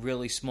it's like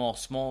really small,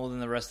 smaller than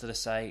the rest of the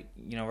site,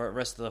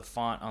 rest of the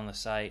font on the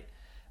site.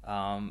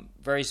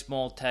 Very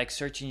small text.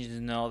 Search engines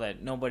know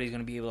that nobody's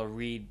going to be able to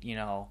read,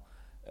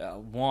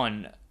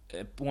 one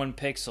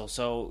pixel.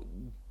 So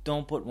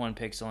don't put 1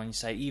 pixel on your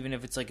site, even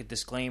if it's like a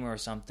disclaimer or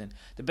something.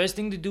 The best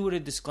thing to do with a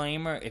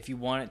disclaimer, if you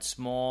want it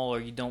small or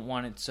you don't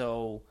want it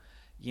so,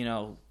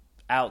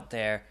 out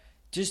there,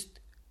 just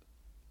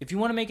if you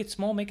want to make it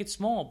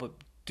small, but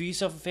do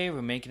yourself a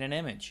favor, make it an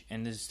image,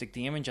 and just stick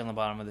the image on the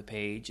bottom of the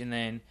page, and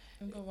then...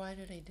 But why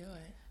do they do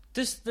it?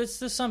 This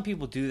some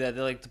people do that.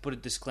 They like to put a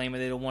disclaimer.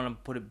 They don't want to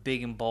put it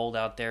big and bold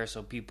out there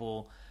so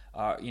people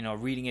are,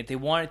 reading it. They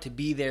want it to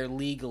be there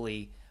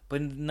legally,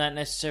 but not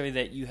necessarily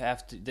that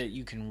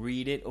you can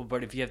read it.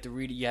 But if you have to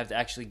read it, you have to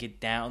actually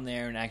get down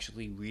there and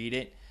actually read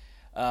it.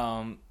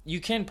 You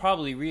can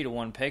probably read a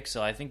 1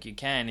 pixel. I think you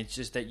can. It's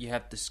just that you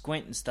have to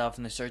squint and stuff,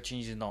 and the search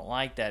engines don't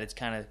like that. It's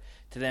kind of,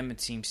 to them, it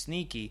seems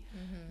sneaky.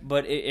 Mm-hmm.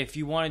 But if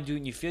you want to do it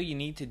and you feel you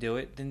need to do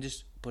it, then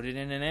just put it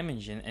in an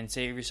image and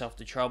save yourself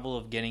the trouble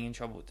of getting in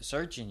trouble with the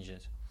search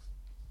engines.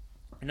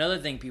 Another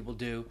thing people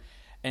do,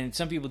 and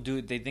some people do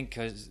it, they think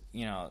because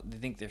they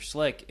think they're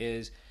slick,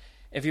 is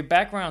if your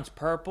background's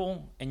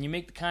purple and you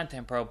make the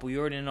content purple, you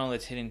already know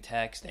that's hidden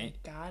text.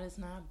 Thank God it's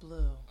not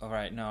blue. All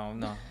right,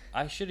 no,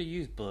 I should have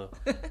used blue.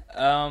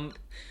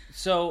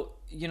 So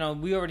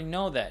we already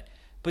know that.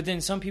 But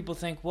then some people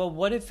think, well,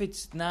 what if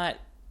it's not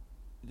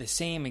the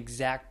same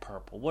exact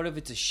purple? What if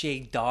it's a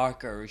shade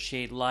darker or a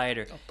shade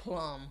lighter? A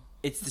plum.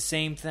 It's the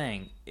same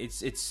thing.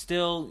 It's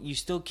still, you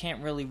still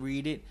can't really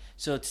read it,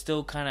 so it's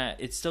still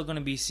going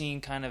to be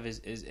seen kind of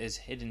as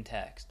hidden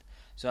text.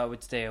 So I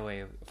would stay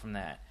away from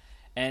that.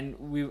 And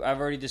I've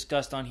already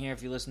discussed on here,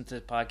 if you listen to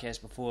the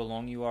podcast before,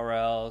 long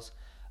URLs.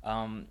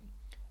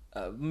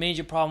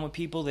 Major problem with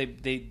people,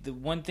 the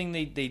one thing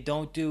they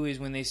don't do is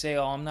when they say,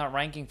 oh, I'm not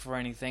ranking for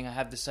anything, I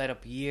have the site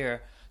up a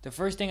year. The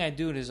first thing I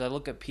do is I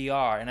look at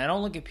PR, and I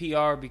don't look at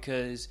PR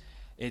because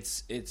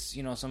it's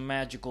some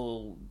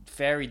magical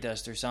fairy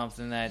dust or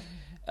something that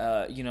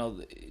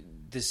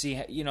to see.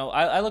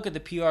 I look at the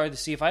PR to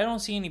see if I don't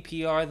see any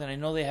PR, then I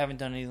know they haven't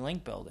done any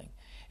link building.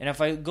 And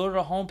if I go to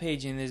the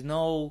homepage and there's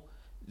no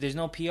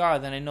PR,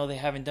 then I know they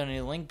haven't done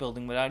any link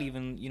building without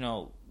even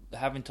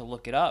having to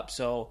look it up.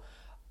 So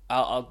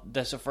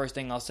that's the first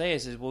thing I'll say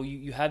is well,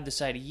 you had the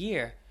site a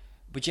year,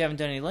 but you haven't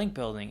done any link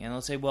building. And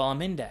they'll say, well,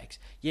 I'm indexed.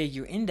 Yeah,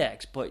 you're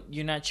indexed, but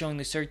you're not showing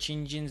the search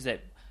engines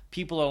that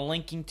people are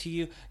linking to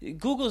you.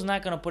 Google's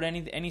not going to put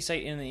any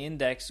site in the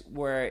index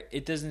where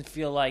it doesn't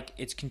feel like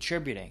it's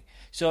contributing.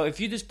 So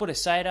if you just put a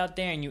site out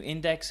there and you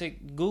index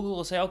it, Google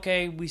will say,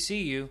 okay, we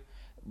see you,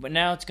 but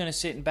now it's going to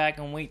sit back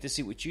and wait to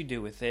see what you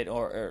do with it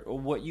or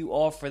what you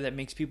offer that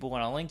makes people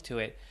want to link to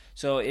it.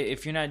 So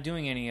if you're not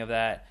doing any of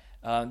that,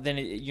 then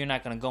you're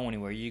not going to go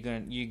anywhere. You're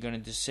going to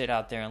just sit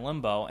out there in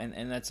limbo,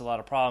 and that's a lot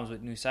of problems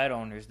with new site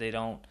owners. They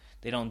don't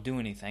do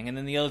anything. And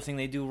then the other thing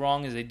they do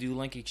wrong is they do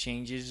link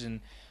exchanges,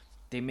 and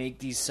they make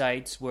these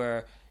sites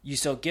where you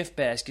sell gift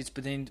baskets,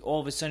 but then all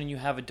of a sudden you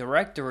have a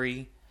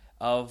directory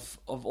of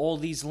all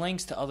these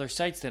links to other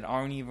sites that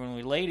aren't even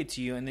related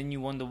to you, and then you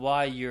wonder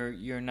why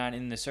you're not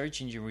in the search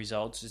engine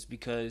results, just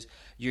because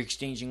you're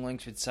exchanging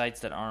links with sites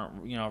that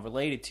aren't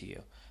related to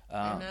you.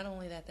 And not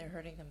only that, they're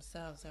hurting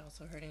themselves; they're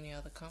also hurting the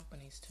other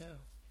companies too.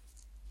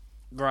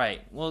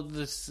 Right. Well,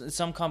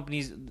 some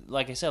companies,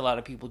 like I said, a lot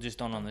of people just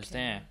don't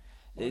understand.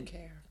 Don't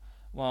care.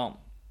 Well,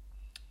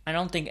 I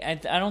don't think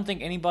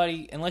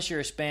anybody, unless you're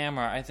a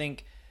spammer. I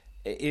think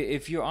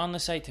if you're on the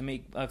site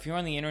if you're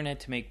on the internet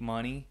to make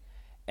money,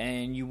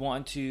 and you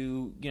want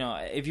to,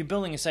 if you're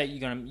building a site,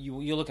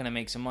 you're looking to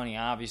make some money,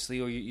 obviously,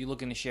 or you're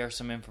looking to share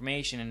some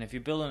information. And if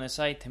you're building a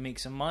site to make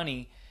some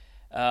money,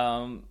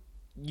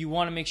 you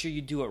want to make sure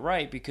you do it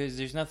right, because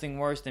there's nothing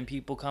worse than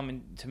people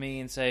coming to me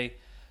and say,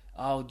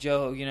 oh,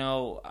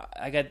 Joe,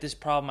 I got this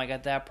problem, I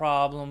got that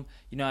problem,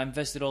 I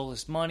invested all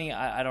this money,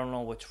 I don't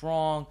know what's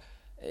wrong.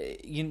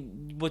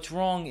 What's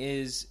wrong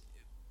is,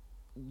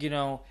 and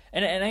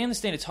I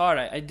understand it's hard.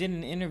 I did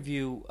an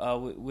interview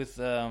with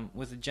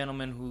a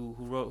gentleman who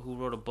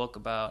wrote a book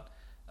about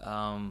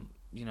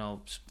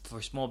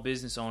for small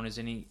business owners,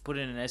 and he put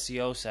it in an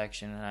SEO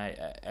section, and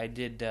I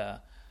did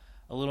a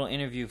little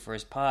interview for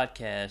his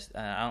podcast.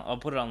 I'll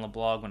put it on the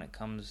blog when it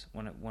comes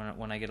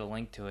when I get a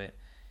link to it.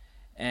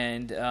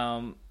 And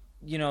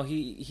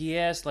he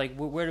asked, like,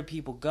 where do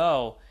people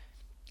go?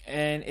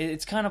 And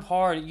it's kind of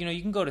hard.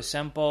 You can go to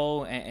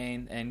Sempo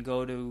and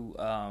go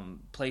to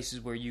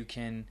places where you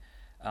can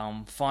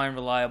find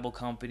reliable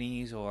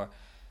companies, or,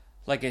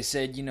 like I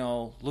said,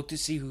 look to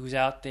see who's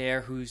out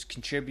there, who's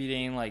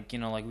contributing. Like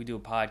we do a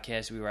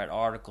podcast, we write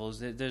articles.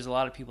 There's a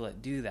lot of people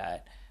that do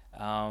that.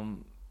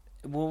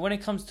 Well, when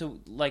it comes to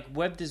like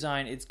web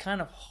design, it's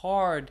kind of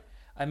hard.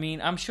 I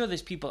mean, I'm sure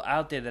there's people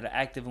out there that are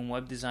active in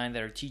web design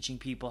that are teaching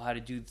people how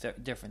to do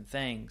different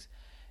things.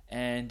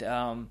 And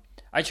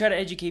I try to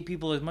educate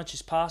people as much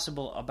as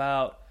possible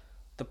about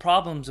the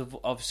problems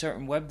of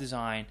certain web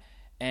design.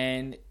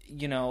 And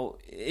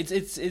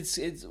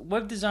it's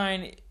web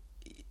design.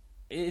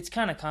 It's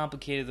kind of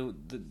complicated.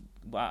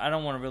 I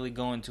don't want to really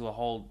go into a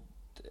whole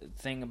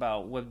thing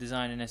about web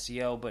design and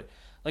SEO, but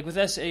like with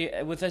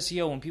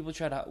SEO, when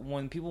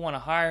people want to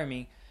hire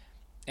me,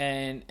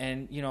 and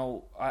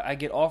I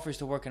get offers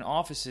to work in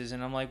offices,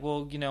 and I'm like,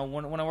 well,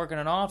 when I work in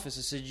an office,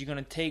 I said, you're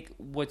going to take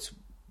what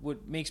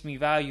makes me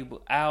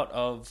valuable out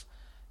of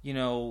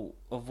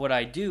of what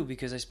I do,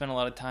 because I spend a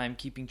lot of time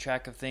keeping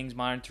track of things,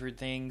 monitoring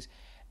things,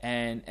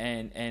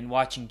 and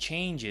watching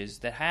changes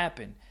that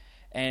happen.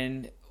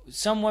 And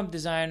some web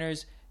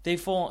designers, they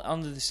fall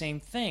under the same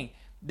thing.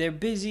 They're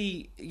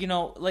busy,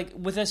 like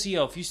with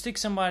SEO. If you stick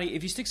somebody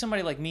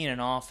like me in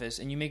an office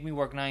and you make me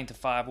work 9 to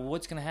 5, well,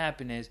 what's going to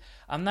happen is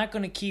I'm not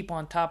going to keep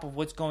on top of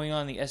what's going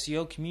on in the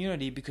SEO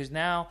community, because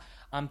now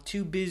I'm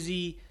too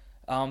busy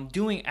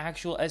doing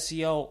actual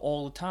SEO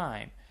all the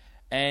time.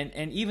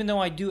 And even though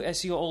I do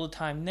SEO all the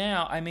time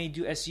now, I may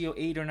do SEO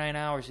 8 or 9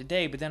 hours a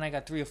day, but then I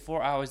got 3 or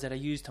 4 hours that I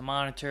use to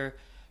monitor.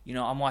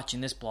 I'm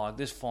watching this blog,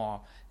 this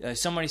forum.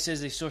 Somebody says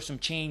they saw some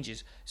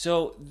changes.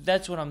 So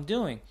that's what I'm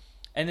doing.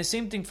 And the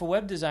same thing for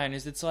web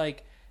designers. It's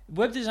like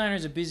web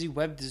designers are busy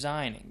web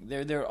designing.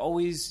 They're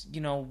always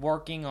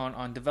working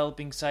on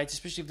developing sites,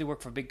 especially if they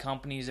work for big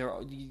companies.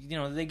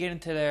 They get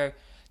into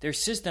their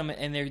system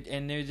and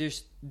they're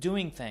just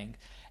doing things,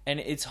 and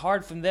it's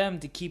hard for them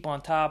to keep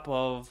on top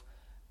of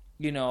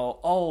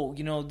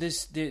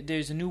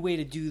there's a new way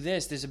to do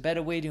this. There's a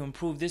better way to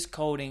improve this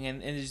coding,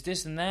 and there's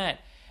this and that,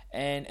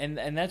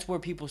 and that's where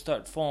people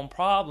start falling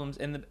problems.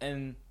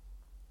 And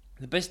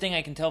the best thing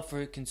I can tell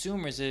for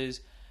consumers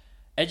is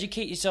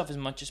educate yourself as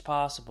much as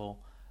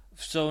possible.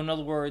 So in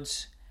other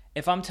words,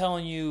 if I'm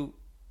telling you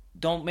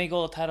don't make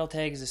all the title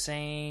tags the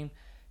same,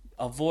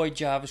 avoid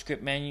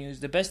JavaScript menus,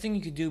 the best thing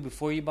you could do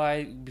before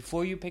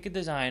you pick a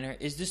designer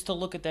is just to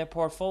look at their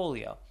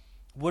portfolio.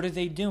 What are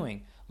they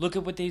doing? Look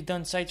at what they've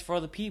done sites for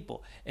other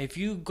people. If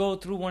you go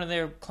through one of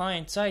their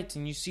client sites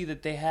and you see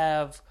that they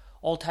have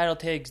all title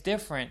tags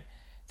different,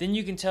 then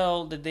you can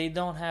tell that they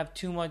don't have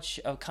too much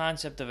of a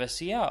concept of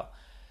SEO.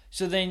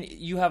 So then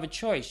you have a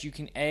choice. You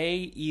can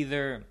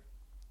either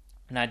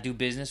not do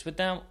business with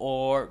them,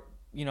 or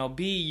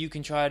B, you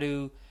can try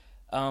to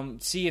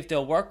see if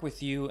they'll work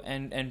with you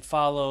and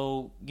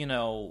follow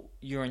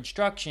your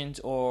instructions,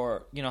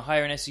 or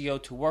hire an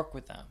SEO to work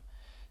with them.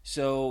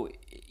 So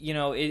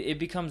it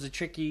becomes a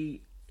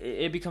tricky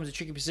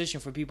position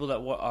for people that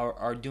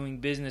are doing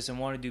business and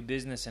want to do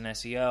business in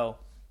SEO,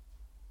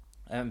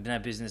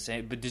 not business,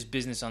 but just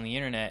business on the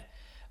internet,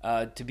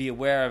 to be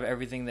aware of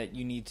everything that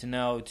you need to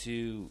know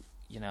to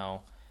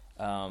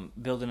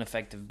build an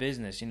effective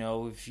business.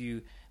 If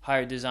you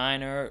hire a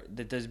designer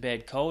that does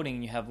bad coding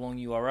and you have long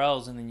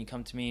URLs, and then you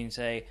come to me and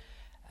say,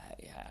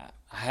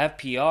 I have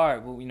PR,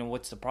 well,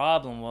 what's the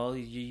problem? Well,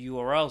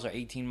 your URLs are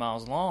 18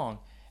 miles long.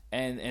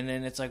 And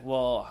then it's like,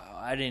 well,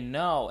 I didn't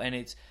know.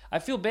 And I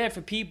feel bad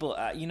for people.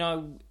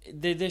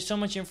 There's so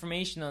much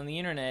information on the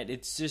internet.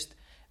 It's just,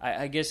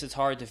 I guess it's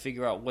hard to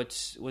figure out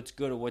what's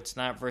good or what's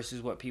not,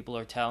 versus what people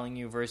are telling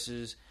you,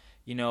 versus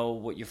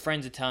what your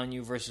friends are telling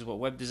you, versus what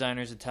web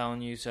designers are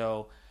telling you.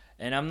 So,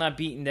 and I'm not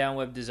beating down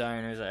web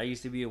designers. I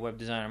used to be a web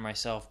designer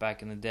myself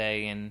back in the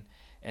day, and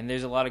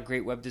there's a lot of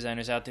great web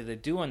designers out there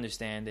that do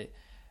understand it.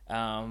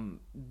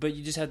 But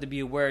you just have to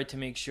be aware to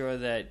make sure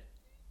that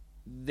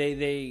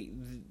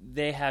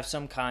they have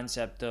some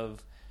concept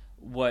of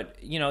what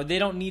they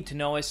don't need to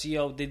know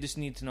SEO. They just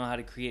need to know how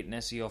to create an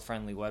SEO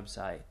friendly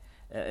website,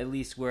 at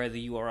least where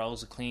the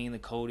URLs are clean, the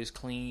code is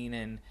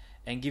clean,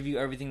 and give you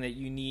everything that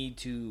you need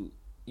to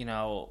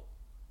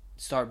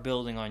start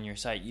building on your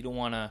site. You don't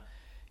want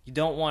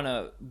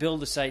to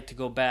build a site to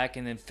go back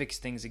and then fix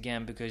things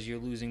again, because you're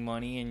losing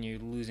money and you're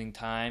losing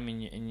time,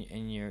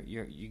 and you're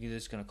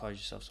just going to cause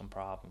yourself some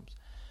problems.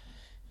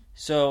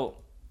 So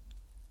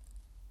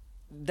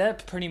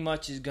that pretty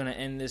much is going to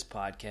end this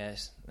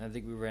podcast. I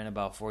think we ran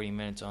about 40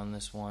 minutes on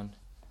this one.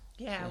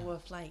 Yeah,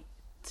 with like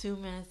 2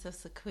 minutes of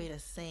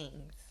Sequita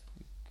sayings.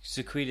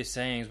 Sequita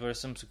sayings? What are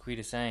some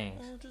Sequita sayings?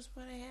 Well, just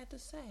what I had to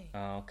say.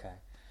 Oh, okay.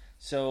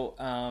 So,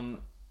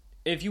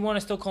 if you want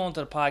to still call into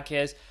the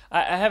podcast,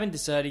 I haven't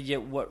decided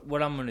yet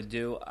what I'm going to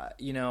do,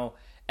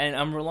 and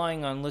I'm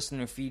relying on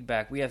listener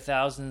feedback. We have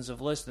thousands of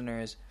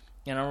listeners,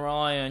 and I'm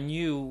relying on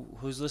you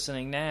who's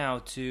listening now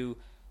to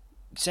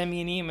send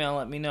me an email.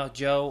 Let me know,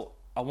 Joe,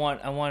 I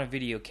want a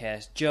video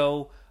cast.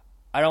 Joe,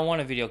 I don't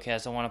want a video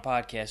cast, I want a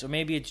podcast. Or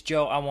maybe it's,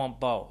 Joe, I want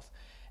both.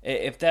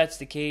 If that's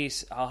the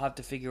case, I'll have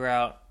to figure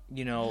out,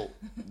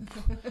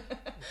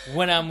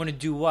 when I'm going to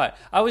do what.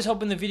 I was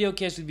hoping the video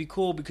cast would be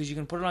cool because you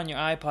can put it on your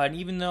iPod, and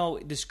even though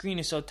the screen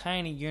is so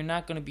tiny, you're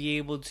not going to be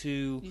able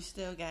to... You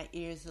still got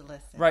ears to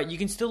listen. Right, you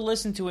can still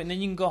listen to it, and then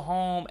you can go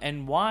home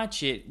and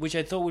watch it, which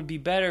I thought would be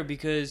better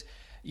because,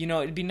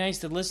 it'd be nice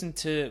to listen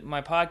to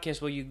my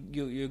podcast while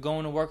you're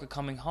going to work or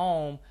coming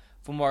home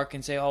from work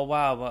and say, oh,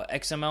 wow,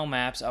 XML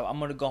maps, I'm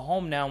going to go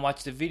home now and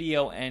watch the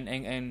video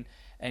and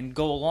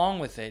go along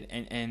with it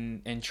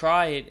and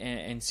try it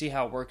and see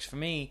how it works for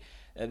me.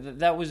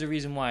 That was the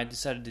reason why I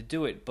decided to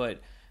do it.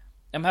 But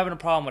I'm having a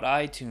problem with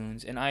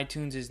iTunes, and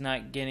iTunes is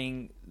not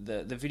getting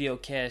the video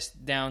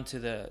cast down to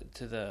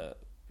the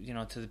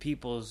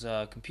people's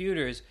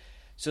computers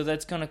So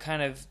that's going to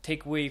kind of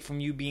take away from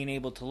you being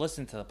able to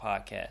listen to the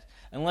podcast.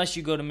 Unless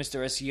you go to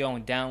Mr. SEO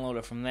and download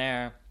it from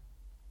there,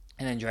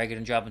 and then drag it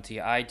and drop it into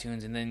your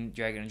iTunes, and then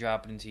drag it and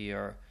drop it into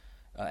your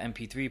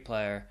MP3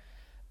 player.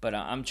 But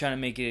I'm trying to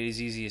make it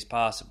as easy as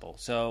possible.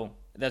 So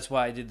that's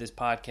why I did this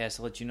podcast,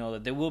 to let you know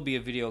that there will be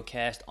a video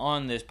cast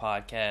on this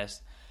podcast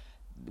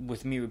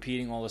with me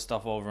repeating all this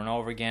stuff over and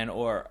over again,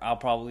 or I'll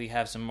probably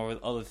have some more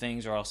other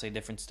things, or I'll say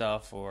different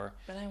stuff.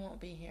 But I won't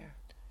be here.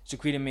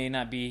 Sequita may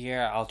not be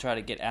here. I'll try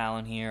to get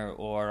Alan here,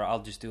 or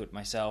I'll just do it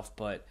myself.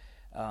 But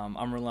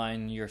I'm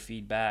relying on your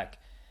feedback.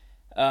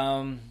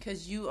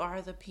 Because you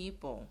are the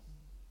people.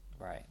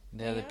 Right.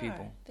 They're the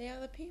people. They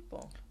are the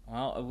people.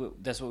 Well,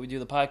 that's what we do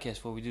the podcast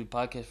for. We do the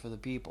podcast for the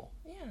people.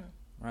 Yeah.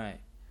 Right.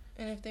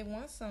 And if they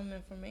want some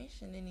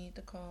information, they need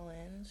to call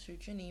in,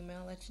 shoot you an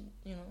email, let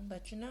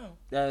you know.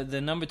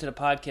 The number to the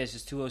podcast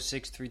is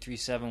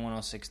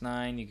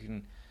 206-337-1069. You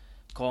can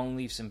call and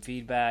leave some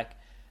feedback.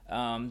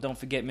 Don't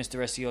forget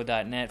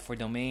MrSEO.net for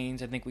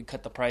domains. I think we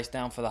cut the price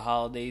down for the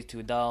holidays to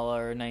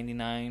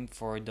 $1.99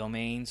 for a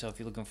domain. So if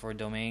you're looking for a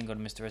domain, go to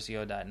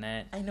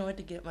MrSEO.net. I know what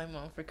to get my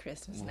mom for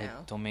Christmas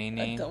now. Domain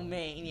name? A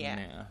domain,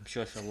 yeah. I'm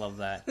sure she'll love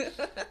that.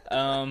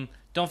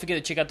 Don't forget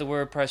to check out the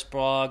WordPress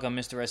blog on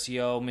Mr.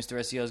 SEO. Mr.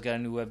 SEO's got a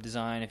new web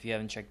design. If you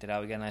haven't checked it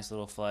out, we got a nice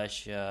little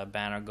flash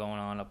banner going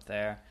on up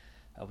there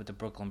with the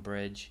Brooklyn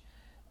Bridge.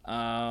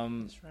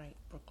 That's right,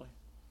 Brooklyn.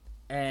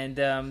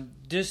 And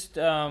just...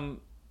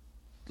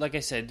 like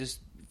I said, just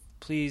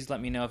please let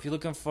me know if you're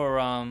looking for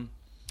a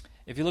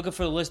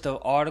list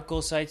of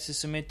article sites to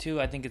submit to.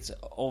 I think it's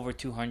over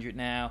 200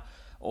 now,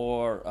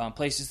 or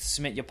places to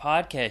submit your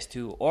podcast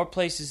to, or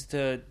places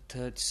to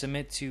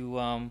submit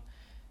to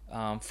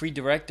free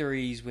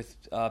directories with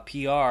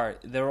PR.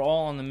 They're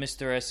all on the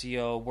Mr.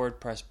 SEO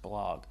WordPress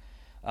blog,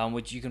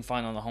 which you can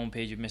find on the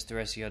homepage of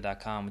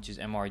MrSEO.com, which is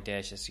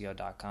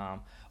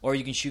mr-seo.com. Or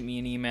you can shoot me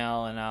an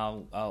email, and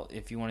I'll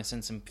if you want to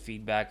send some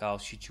feedback, I'll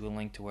shoot you a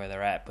link to where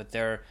they're at. But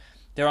they're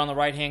on the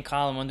right-hand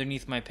column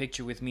underneath my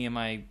picture with me in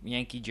my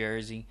Yankee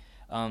jersey.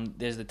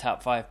 There's the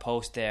top 5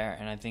 posts there,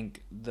 and I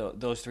think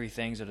those 3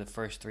 things are the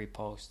first 3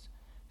 posts.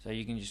 So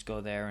you can just go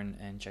there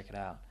and check it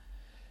out.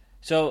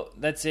 So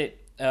that's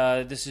it.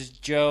 This is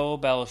Joe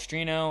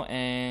Balestrino,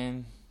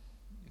 and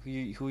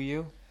who are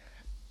you?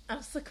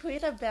 I'm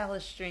Sequita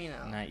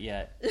Balestrino. Not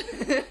yet.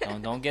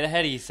 Don't get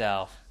ahead of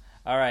yourself.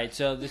 All right,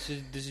 so this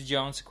is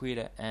Joe and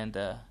Sequita, and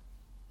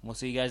we'll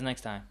see you guys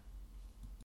next time.